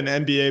 sounds like an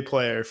NBA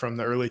player from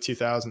the early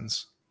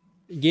 2000s.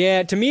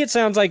 Yeah, to me it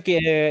sounds like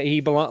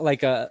he belonged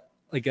like a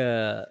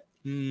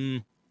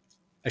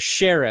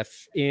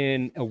sheriff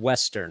in a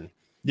western.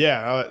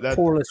 Yeah,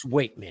 Corliss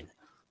Waitman,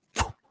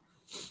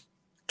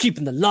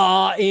 keeping the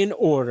law in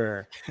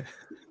order,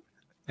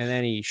 and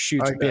then he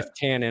shoots Biff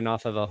Tannen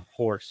off of a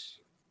horse.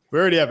 We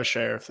already have a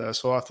sheriff though,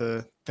 so we'll have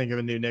to think of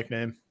a new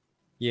nickname.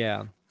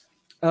 Yeah,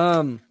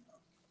 the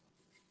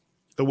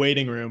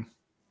waiting room,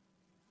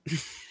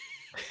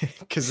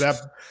 because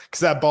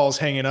that ball's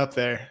hanging up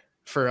there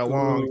for a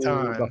long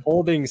time. The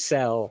holding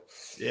cell.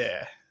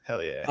 Yeah,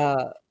 hell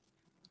yeah.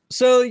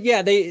 So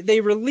yeah,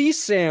 they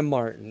released Sam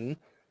Martin,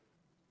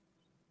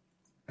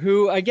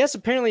 who I guess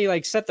apparently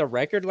like set the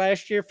record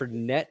last year for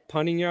net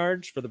punting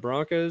yards for the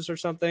Broncos or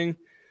something.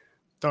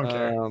 Don't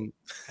care.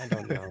 I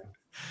don't know.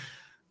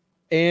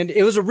 And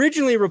it was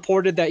originally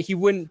reported that he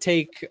wouldn't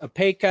take a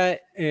pay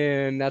cut,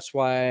 and that's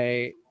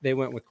why they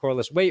went with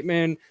Corliss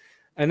Waitman.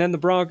 And then the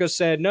Broncos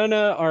said,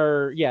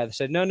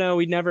 no,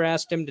 we never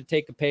asked him to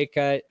take a pay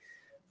cut.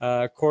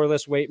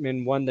 Corliss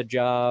Waitman won the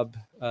job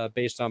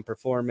based on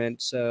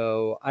performance.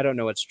 So I don't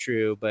know what's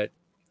true, but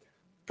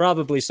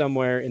probably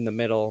somewhere in the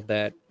middle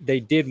that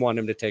they did want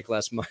him to take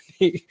less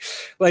money.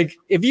 Like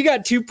if you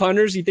got two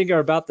punters you think are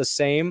about the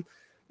same,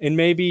 and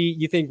maybe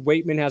you think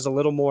Waitman has a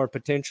little more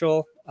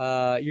potential,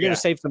 you're going to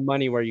save some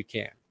money where you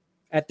can.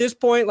 At this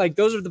point, like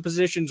those are the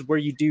positions where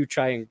you do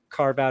try and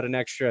carve out an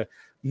extra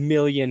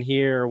million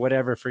here or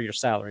whatever for your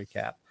salary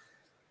cap.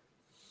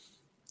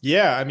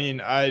 Yeah, I mean,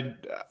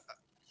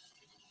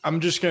 I'm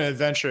just going to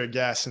venture a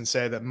guess and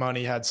say that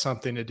money had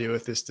something to do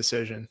with this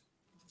decision.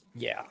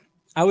 Yeah.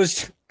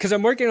 Because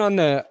I'm working on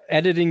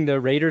editing the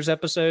Raiders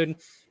episode,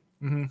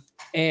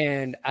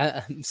 and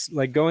I'm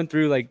like going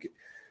through like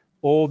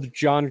old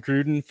John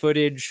Gruden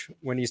footage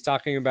when he's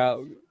talking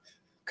about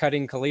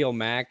cutting Khalil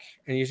Mack,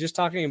 and he's just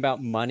talking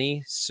about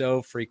money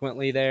so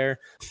frequently there.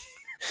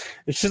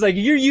 It's just like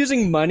you're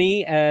using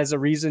money as a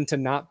reason to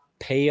not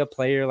pay a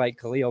player like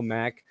Khalil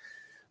Mack.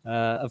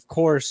 Of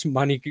course,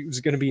 money is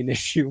going to be an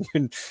issue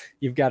when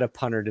you've got a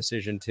punter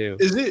decision too.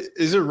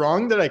 Is it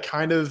wrong that I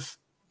kind of,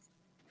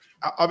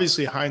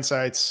 obviously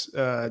hindsight's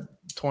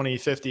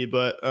 20/50,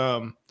 but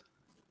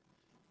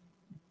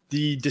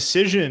the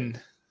decision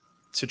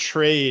to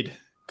trade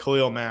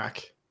Khalil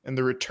Mack and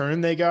the return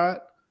they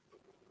got,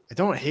 I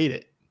don't hate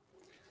it.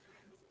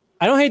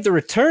 I don't hate the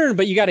return,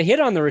 but you got to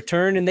hit on the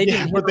return, and they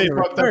didn't. But they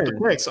fucked up the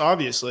picks,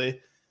 obviously.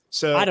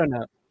 So I don't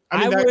know.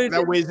 I mean,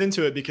 that weighs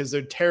into it because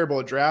they're terrible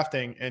at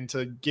drafting, and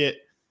to get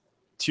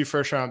 2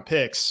 first-round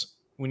picks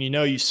when you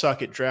know you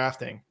suck at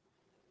drafting,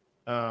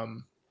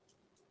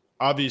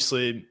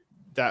 obviously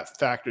that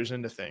factors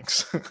into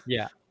things.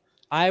 Yeah.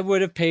 I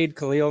would have paid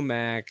Khalil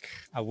Mack.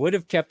 I would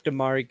have kept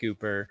Amari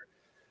Cooper,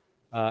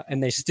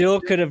 and they still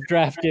could have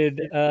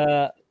drafted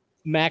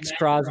Max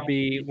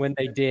Crosby when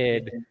they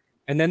did,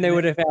 And then they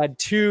would have had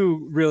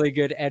 2 really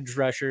good edge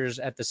rushers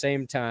at the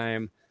same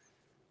time.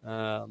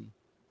 I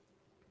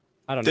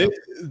don't know.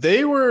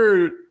 They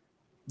were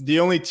the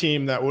only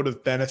team that would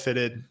have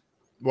benefited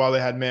while they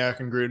had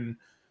Mayock and Gruden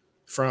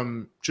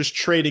from just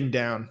trading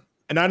down.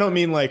 And I don't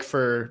mean like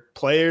for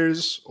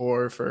players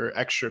or for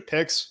extra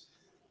picks.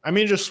 I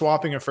mean just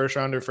swapping a first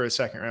rounder for a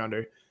second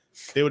rounder.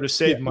 They would have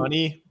saved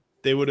money.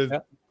 They would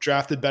have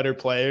drafted better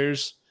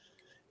players.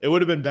 It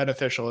would have been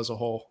beneficial as a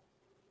whole.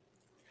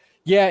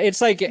 Yeah, it's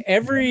like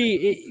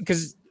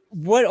because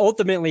what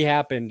ultimately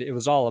happened, it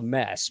was all a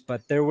mess.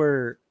 But there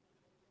were,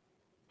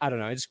 I don't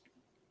know.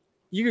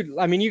 You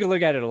could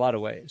look at it a lot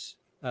of ways.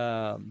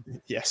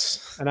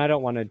 Yes. And I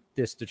don't want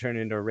this to turn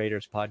into a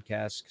Raiders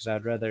podcast because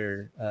I'd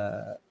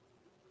rather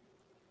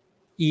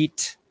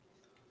eat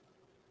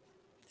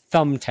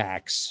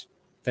thumbtacks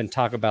than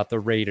talk about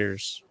the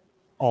Raiders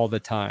all the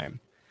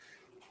time.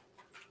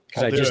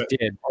 Because I just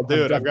did. I'll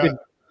do it.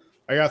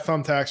 I got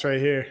thumbtacks right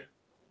here.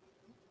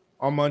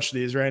 I'll munch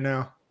these right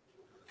now.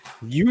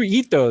 You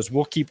eat those.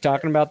 We'll keep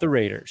talking about the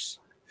Raiders.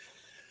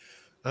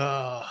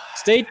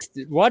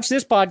 Watch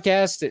this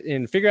podcast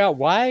and figure out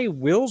why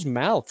Will's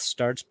mouth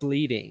starts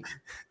bleeding.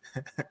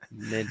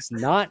 It's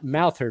not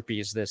mouth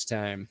herpes this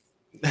time.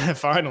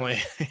 Finally.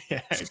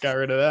 Yeah, got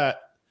rid of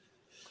that.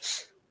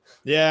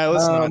 Yeah,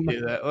 let's not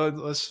do that.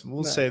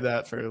 We'll save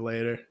that for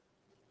later.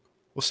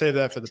 We'll save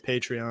that for the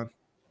Patreon.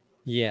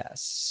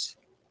 Yes.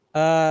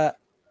 Matt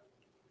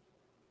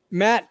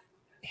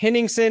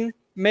Henningsen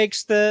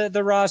makes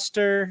the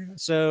roster.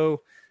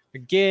 So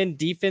again,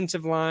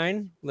 defensive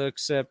line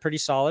looks pretty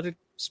solid,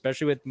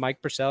 especially with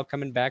Mike Purcell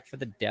coming back for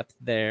the depth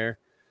there.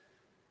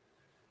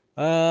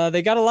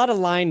 They got a lot of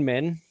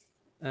linemen,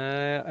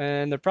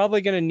 and they're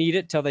probably going to need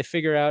it till they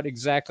figure out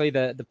exactly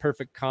the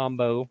perfect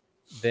combo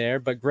there.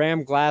 But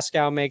Graham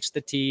Glasgow makes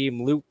the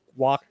team. Luke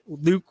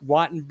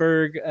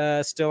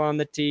Wattenberg still on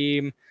the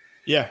team.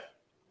 Yeah.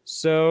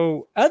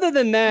 So other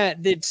than that,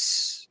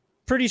 it's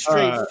pretty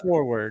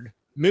straightforward.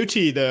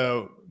 Moody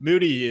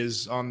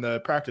is on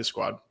the practice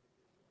squad.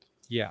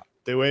 Yeah.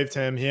 They waived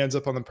him. He ends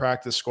up on the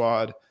practice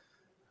squad.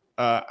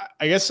 I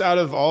guess out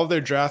of all of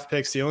their draft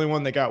picks, the only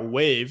one that got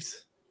waived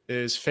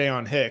is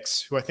Faion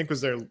Hicks, who I think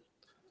was their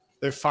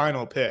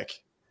final pick.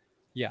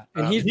 Yeah,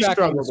 and he's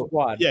back on the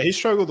squad. Yeah, he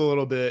struggled a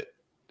little bit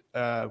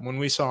when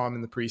we saw him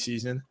in the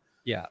preseason.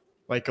 Yeah.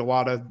 Like a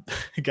lot of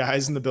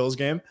guys in the Bills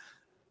game.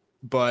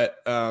 But,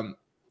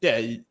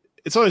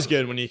 it's always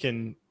good when you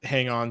can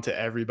hang on to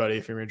everybody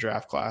from your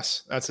draft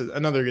class. That's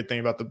another good thing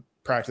about the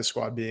practice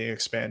squad being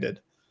expanded.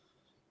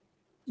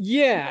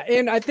 Yeah,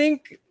 and I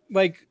think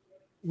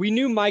we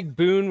knew Mike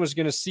Boone was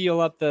going to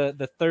seal up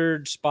the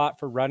third spot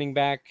for running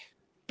back.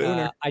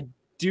 Booner. I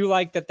do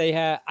like that they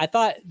had. I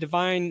thought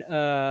Divine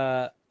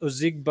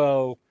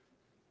Ozigbo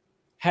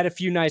had a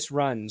few nice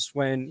runs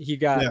when he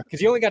got because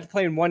he only got to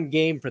play in one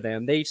game for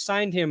them. They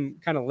signed him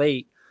kind of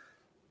late.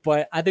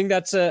 But I think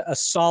that's a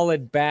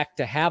solid back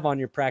to have on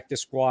your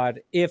practice squad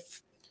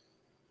if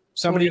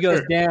somebody goes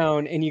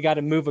down and you got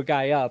to move a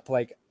guy up.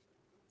 Like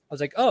I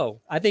was like,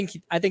 I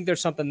think there's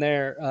something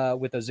there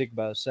with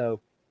Ozigbo. So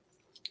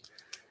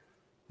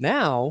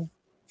now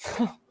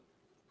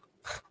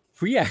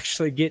we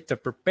actually get to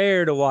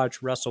prepare to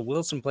watch Russell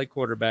Wilson play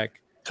quarterback.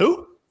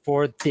 Who?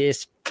 For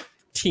this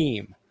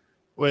team.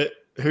 Wait,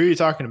 who are you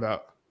talking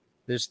about?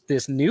 There's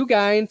this new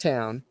guy in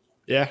town.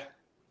 Yeah.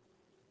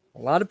 A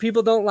lot of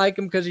people don't like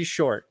him because he's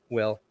short,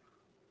 Will.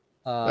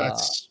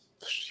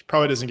 He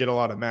probably doesn't get a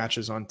lot of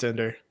matches on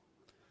Tinder.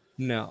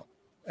 No.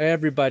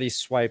 Everybody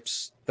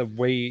swipes the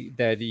way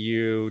that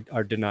you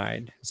are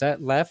denied. Is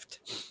that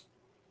left?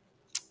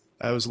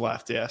 That was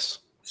left, yes.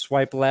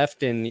 Swipe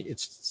left and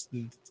it's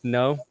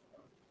no?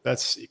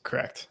 That's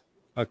correct.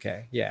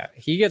 Okay, yeah.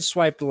 He gets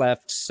swiped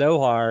left so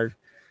hard.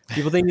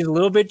 People think he's a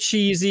little bit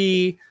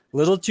cheesy, a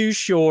little too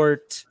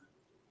short,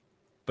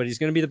 but he's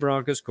going to be the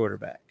Broncos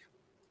quarterback.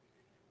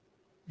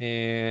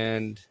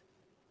 And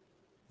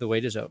the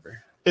wait is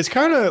over. It's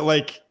kind of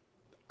like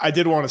I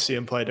did want to see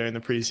him play during the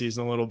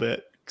preseason a little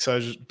bit.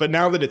 But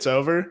now that it's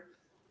over,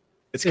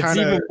 it's kind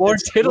of a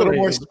little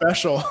more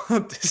special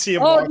to see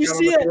him walk out on the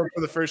field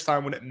for the first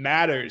time when it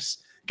matters.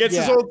 Gets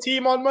his old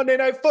team on Monday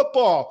Night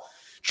Football.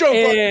 Joe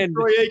Buck,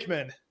 Troy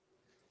Aikman,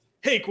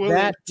 Hank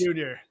Williams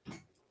Jr.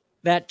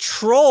 That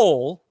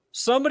troll,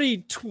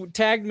 somebody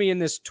tagged me in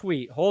this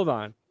tweet. Hold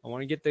on. I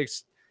want to get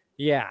this.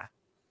 Yeah.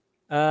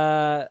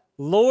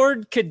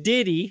 Lord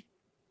Kadiddy,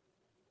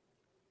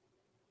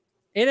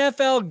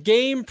 NFL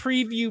game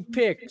preview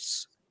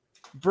picks,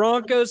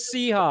 Broncos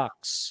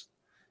Seahawks,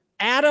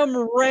 Adam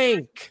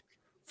Rank,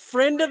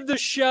 friend of the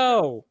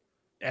show,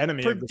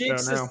 enemy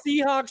predicts of the show now. The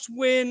Seahawks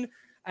win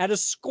at a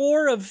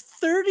score of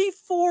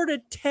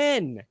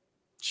 34-10.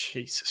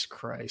 Jesus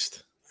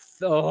Christ.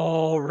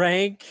 So,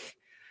 Rank,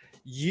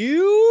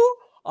 you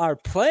are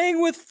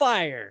playing with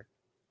fire.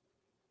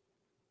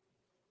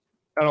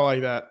 I don't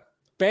like that.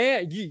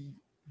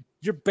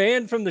 You're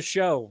banned from the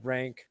show,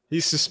 Rank.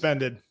 He's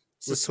suspended.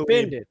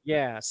 Suspended,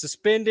 yeah.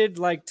 Suspended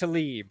like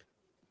Talib.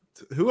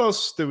 Who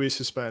else did we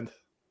suspend?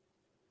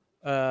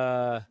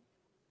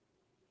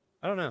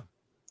 I don't know.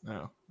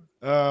 No.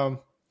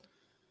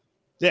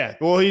 Yeah.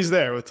 Well, he's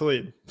there with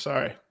Talib.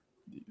 Sorry.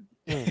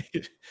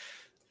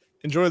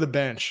 Enjoy the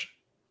bench.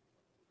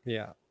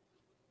 Yeah.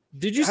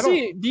 Did you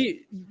see?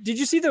 Did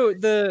you see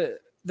the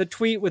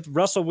tweet with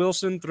Russell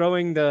Wilson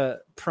throwing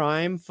the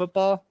prime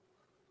football?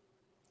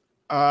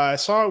 I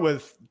saw it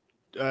with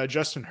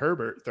Justin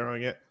Herbert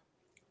throwing it.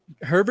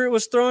 Herbert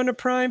was throwing a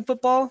prime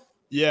football.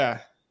 Yeah.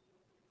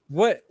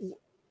 What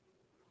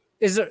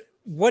is it?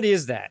 What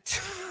is that?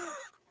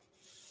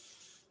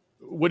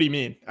 What do you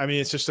mean? I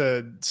mean, it's just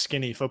a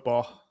skinny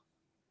football.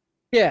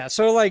 Yeah.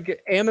 So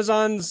like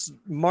Amazon's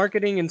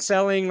marketing and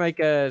selling like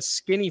a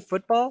skinny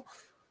football.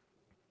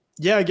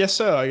 Yeah, I guess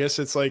so. I guess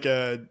it's like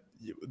the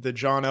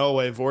John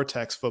Elway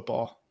Vortex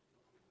football.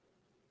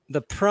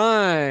 The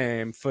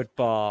prime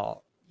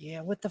football.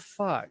 Yeah, what the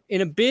fuck?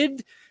 In a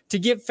bid to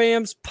get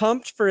fans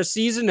pumped for a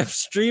season of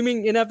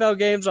streaming NFL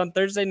games on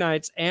Thursday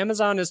nights,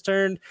 Amazon has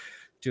turned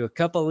to a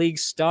couple league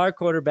star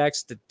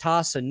quarterbacks to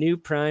toss a new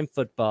prime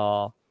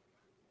football.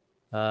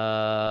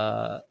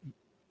 Like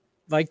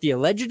the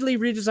allegedly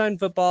redesigned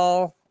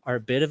football are a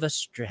bit of a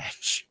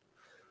stretch.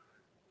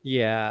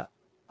 Yeah,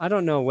 I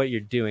don't know what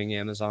you're doing,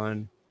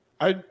 Amazon.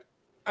 I'm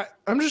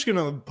just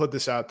gonna put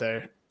this out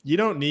there. You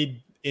don't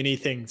need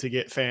anything to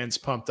get fans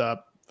pumped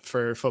up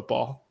for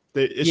football.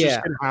 It's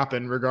just gonna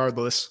happen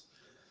regardless.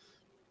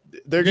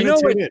 They're gonna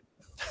tune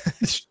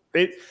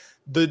in.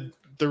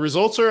 The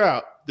results are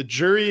out. The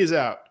jury is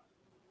out.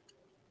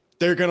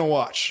 They're gonna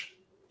watch.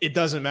 It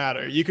doesn't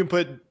matter. You can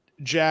put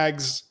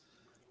Jags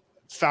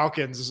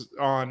Falcons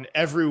on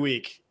every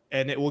week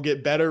and it will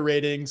get better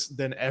ratings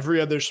than every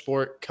other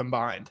sport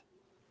combined.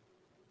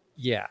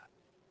 Yeah.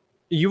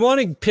 You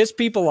want to piss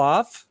people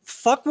off?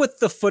 Fuck with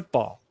the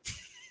football.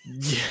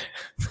 Yeah.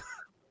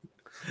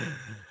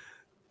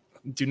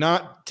 Do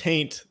not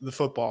taint the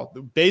football.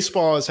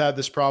 Baseball has had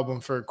this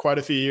problem for quite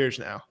a few years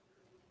now.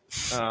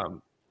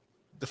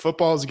 The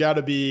football has got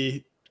to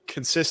be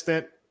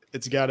consistent.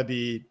 It's got to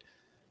be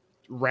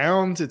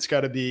round. It's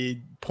got to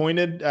be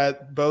pointed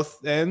at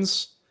both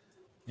ends.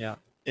 Yeah.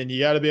 And you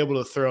got to be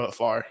able to throw it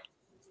far.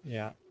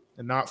 Yeah.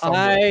 And not fumble.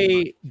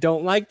 I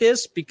don't like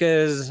this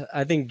because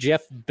I think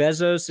Jeff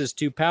Bezos is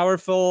too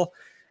powerful.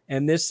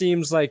 And this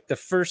seems like the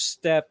first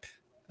step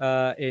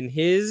in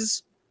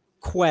his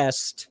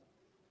quest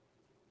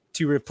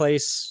to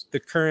replace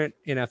the current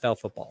NFL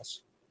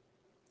footballs.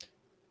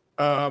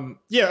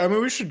 Yeah, I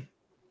mean, we should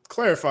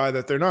clarify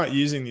that they're not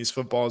using these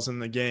footballs in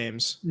the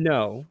games.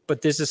 No,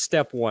 but this is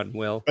step one,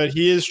 Will. But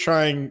he is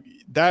trying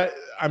that.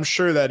 I'm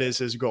sure that is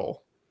his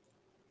goal.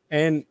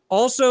 And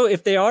also,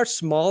 if they are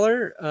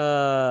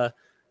smaller,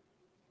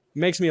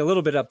 makes me a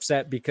little bit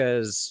upset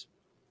because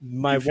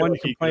my one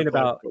like complaint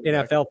about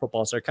NFL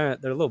footballs are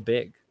they're a little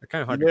big. They're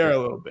kind of hard. They're a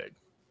little big.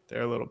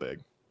 They're a little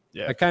big.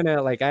 Yeah.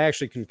 I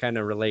actually can kind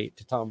of relate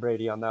to Tom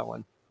Brady on that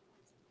one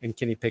and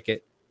Kenny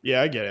Pickett.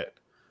 Yeah, I get it.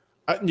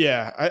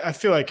 I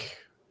feel like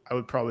I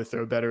would probably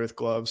throw better with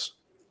gloves.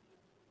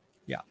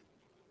 Yeah.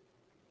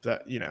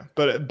 That,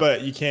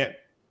 but you can't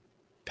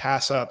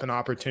pass up an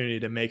opportunity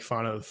to make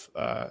fun of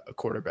a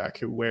quarterback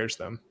who wears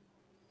them.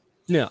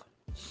 No.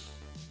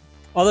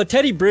 Although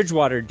Teddy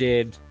Bridgewater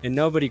did, and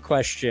nobody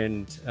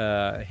questioned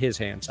his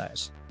hand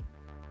size.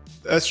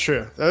 That's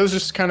true. That was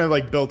just kind of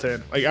like built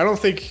in. Like, I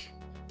think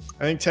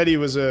Teddy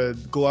was a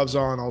gloves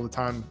on all the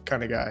time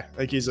kind of guy.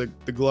 Like, he's like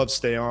the gloves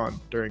stay on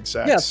during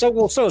sex. Yeah,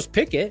 so is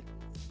Pickett.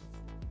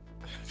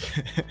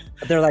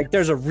 They're like,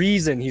 there's a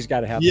reason he's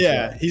got to have.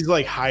 Yeah, he's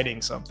like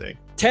hiding something.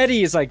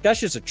 Teddy is like, that's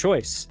just a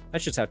choice.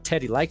 That's just how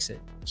Teddy likes it.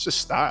 It's just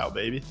style,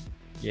 baby.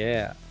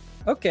 Yeah.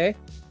 Okay.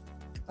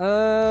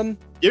 Do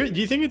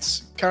you think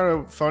it's kind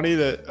of funny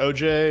that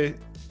OJ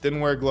didn't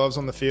wear gloves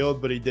on the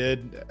field, but he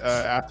did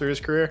after his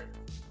career?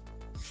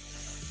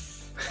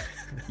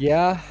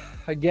 Yeah,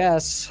 I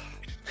guess.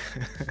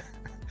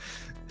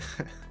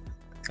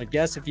 I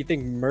guess if you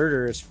think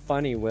murder is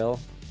funny, Will.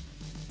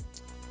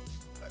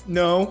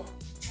 No.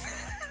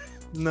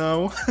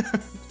 No,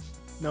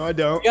 I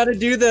don't. You got to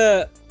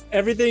do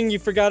everything you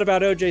forgot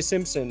about O.J.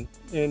 Simpson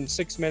in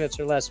 6 minutes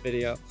or less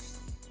video.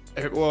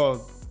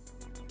 Well,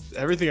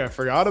 everything I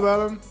forgot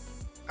about him,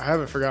 I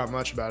haven't forgotten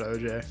much about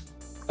O.J.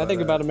 I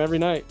think about him every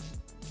night.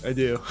 I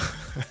do.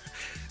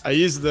 I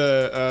use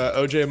the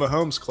O.J.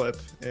 Mahomes clip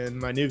in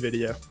my new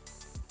video.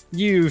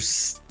 You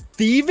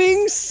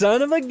thieving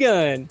son of a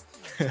gun.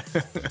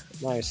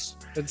 Nice.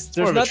 There's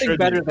nothing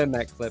better than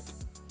that clip.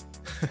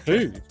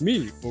 Hey, it's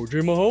me, O.J.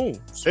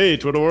 Mahomes. Hey,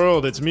 Twitter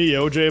world, it's me,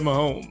 O.J.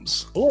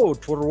 Mahomes. Hello,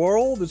 Twitter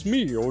world, it's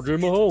me, O.J.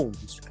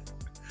 Mahomes.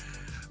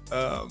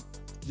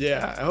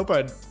 Yeah, I hope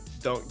I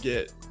don't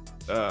get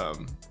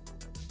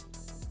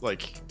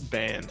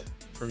banned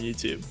from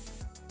YouTube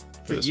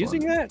for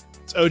using that.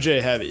 It's O.J.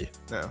 heavy.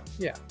 No.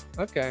 Yeah.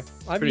 Okay.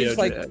 I've used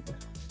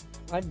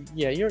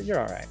you're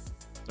all right.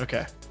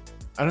 Okay.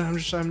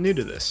 I'm new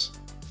to this.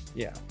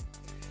 Yeah.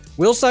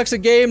 Will Sucks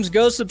at Games.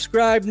 Go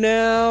subscribe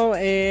now,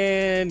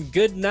 and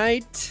good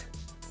night.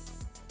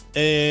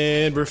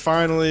 And we're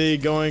finally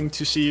going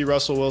to see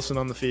Russell Wilson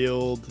on the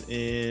field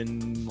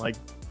in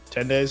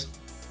 10 days,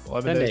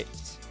 11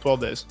 days,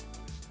 12 days.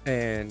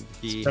 And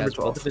he September has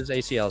both 12th. of his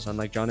ACLs,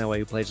 unlike John Elway,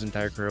 who plays his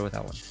entire career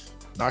without one.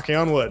 Knocking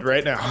on wood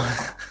right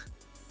now.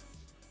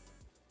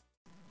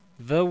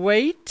 The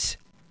wait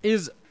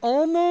is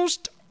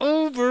almost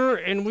over,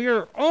 and we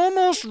are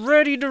almost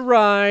ready to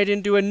ride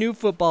into a new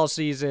football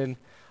season.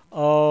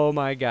 Oh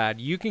my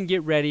God. You can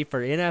get ready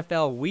for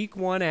NFL Week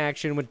 1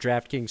 action with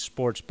DraftKings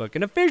Sportsbook,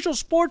 an official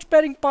sports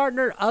betting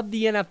partner of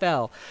the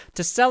NFL.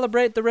 To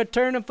celebrate the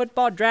return of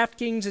football,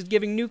 DraftKings is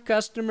giving new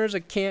customers a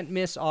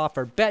can't-miss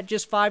offer. Bet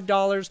just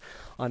 $5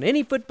 on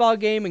any football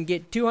game and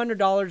get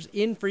 $200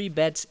 in free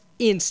bets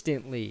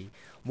instantly.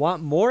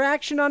 Want more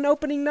action on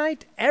opening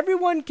night?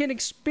 Everyone can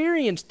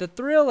experience the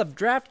thrill of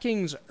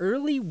DraftKings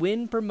early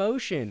win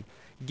promotion.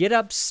 Get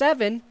up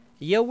 7,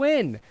 you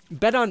win.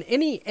 Bet on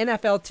any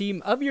NFL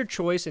team of your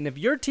choice, and if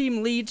your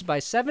team leads by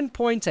 7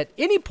 points at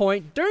any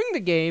point during the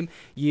game,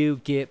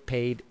 you get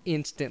paid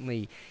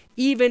instantly,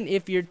 even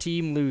if your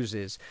team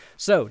loses.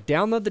 So,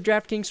 download the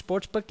DraftKings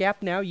Sportsbook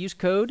app now. Use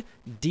code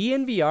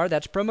DNVR,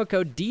 that's promo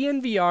code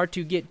DNVR,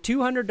 to get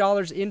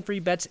 $200 in free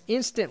bets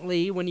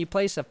instantly when you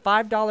place a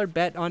 $5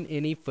 bet on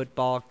any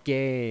football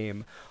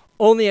game.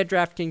 Only at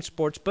DraftKings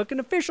Sportsbook, an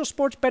official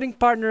sports betting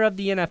partner of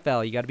the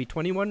NFL. You got to be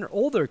 21 or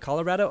older.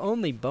 Colorado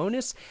only.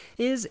 Bonus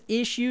is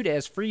issued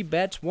as free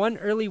bets. 1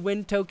 early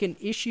win token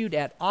issued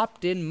at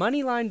opt-in.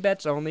 Moneyline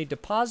bets only.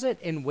 Deposit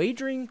and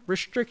wagering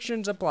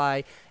restrictions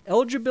apply.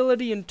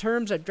 Eligibility and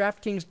terms at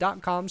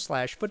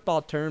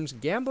DraftKings.com/football terms.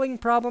 Gambling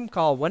problem?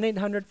 Call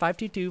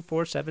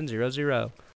 1-800-522-4700.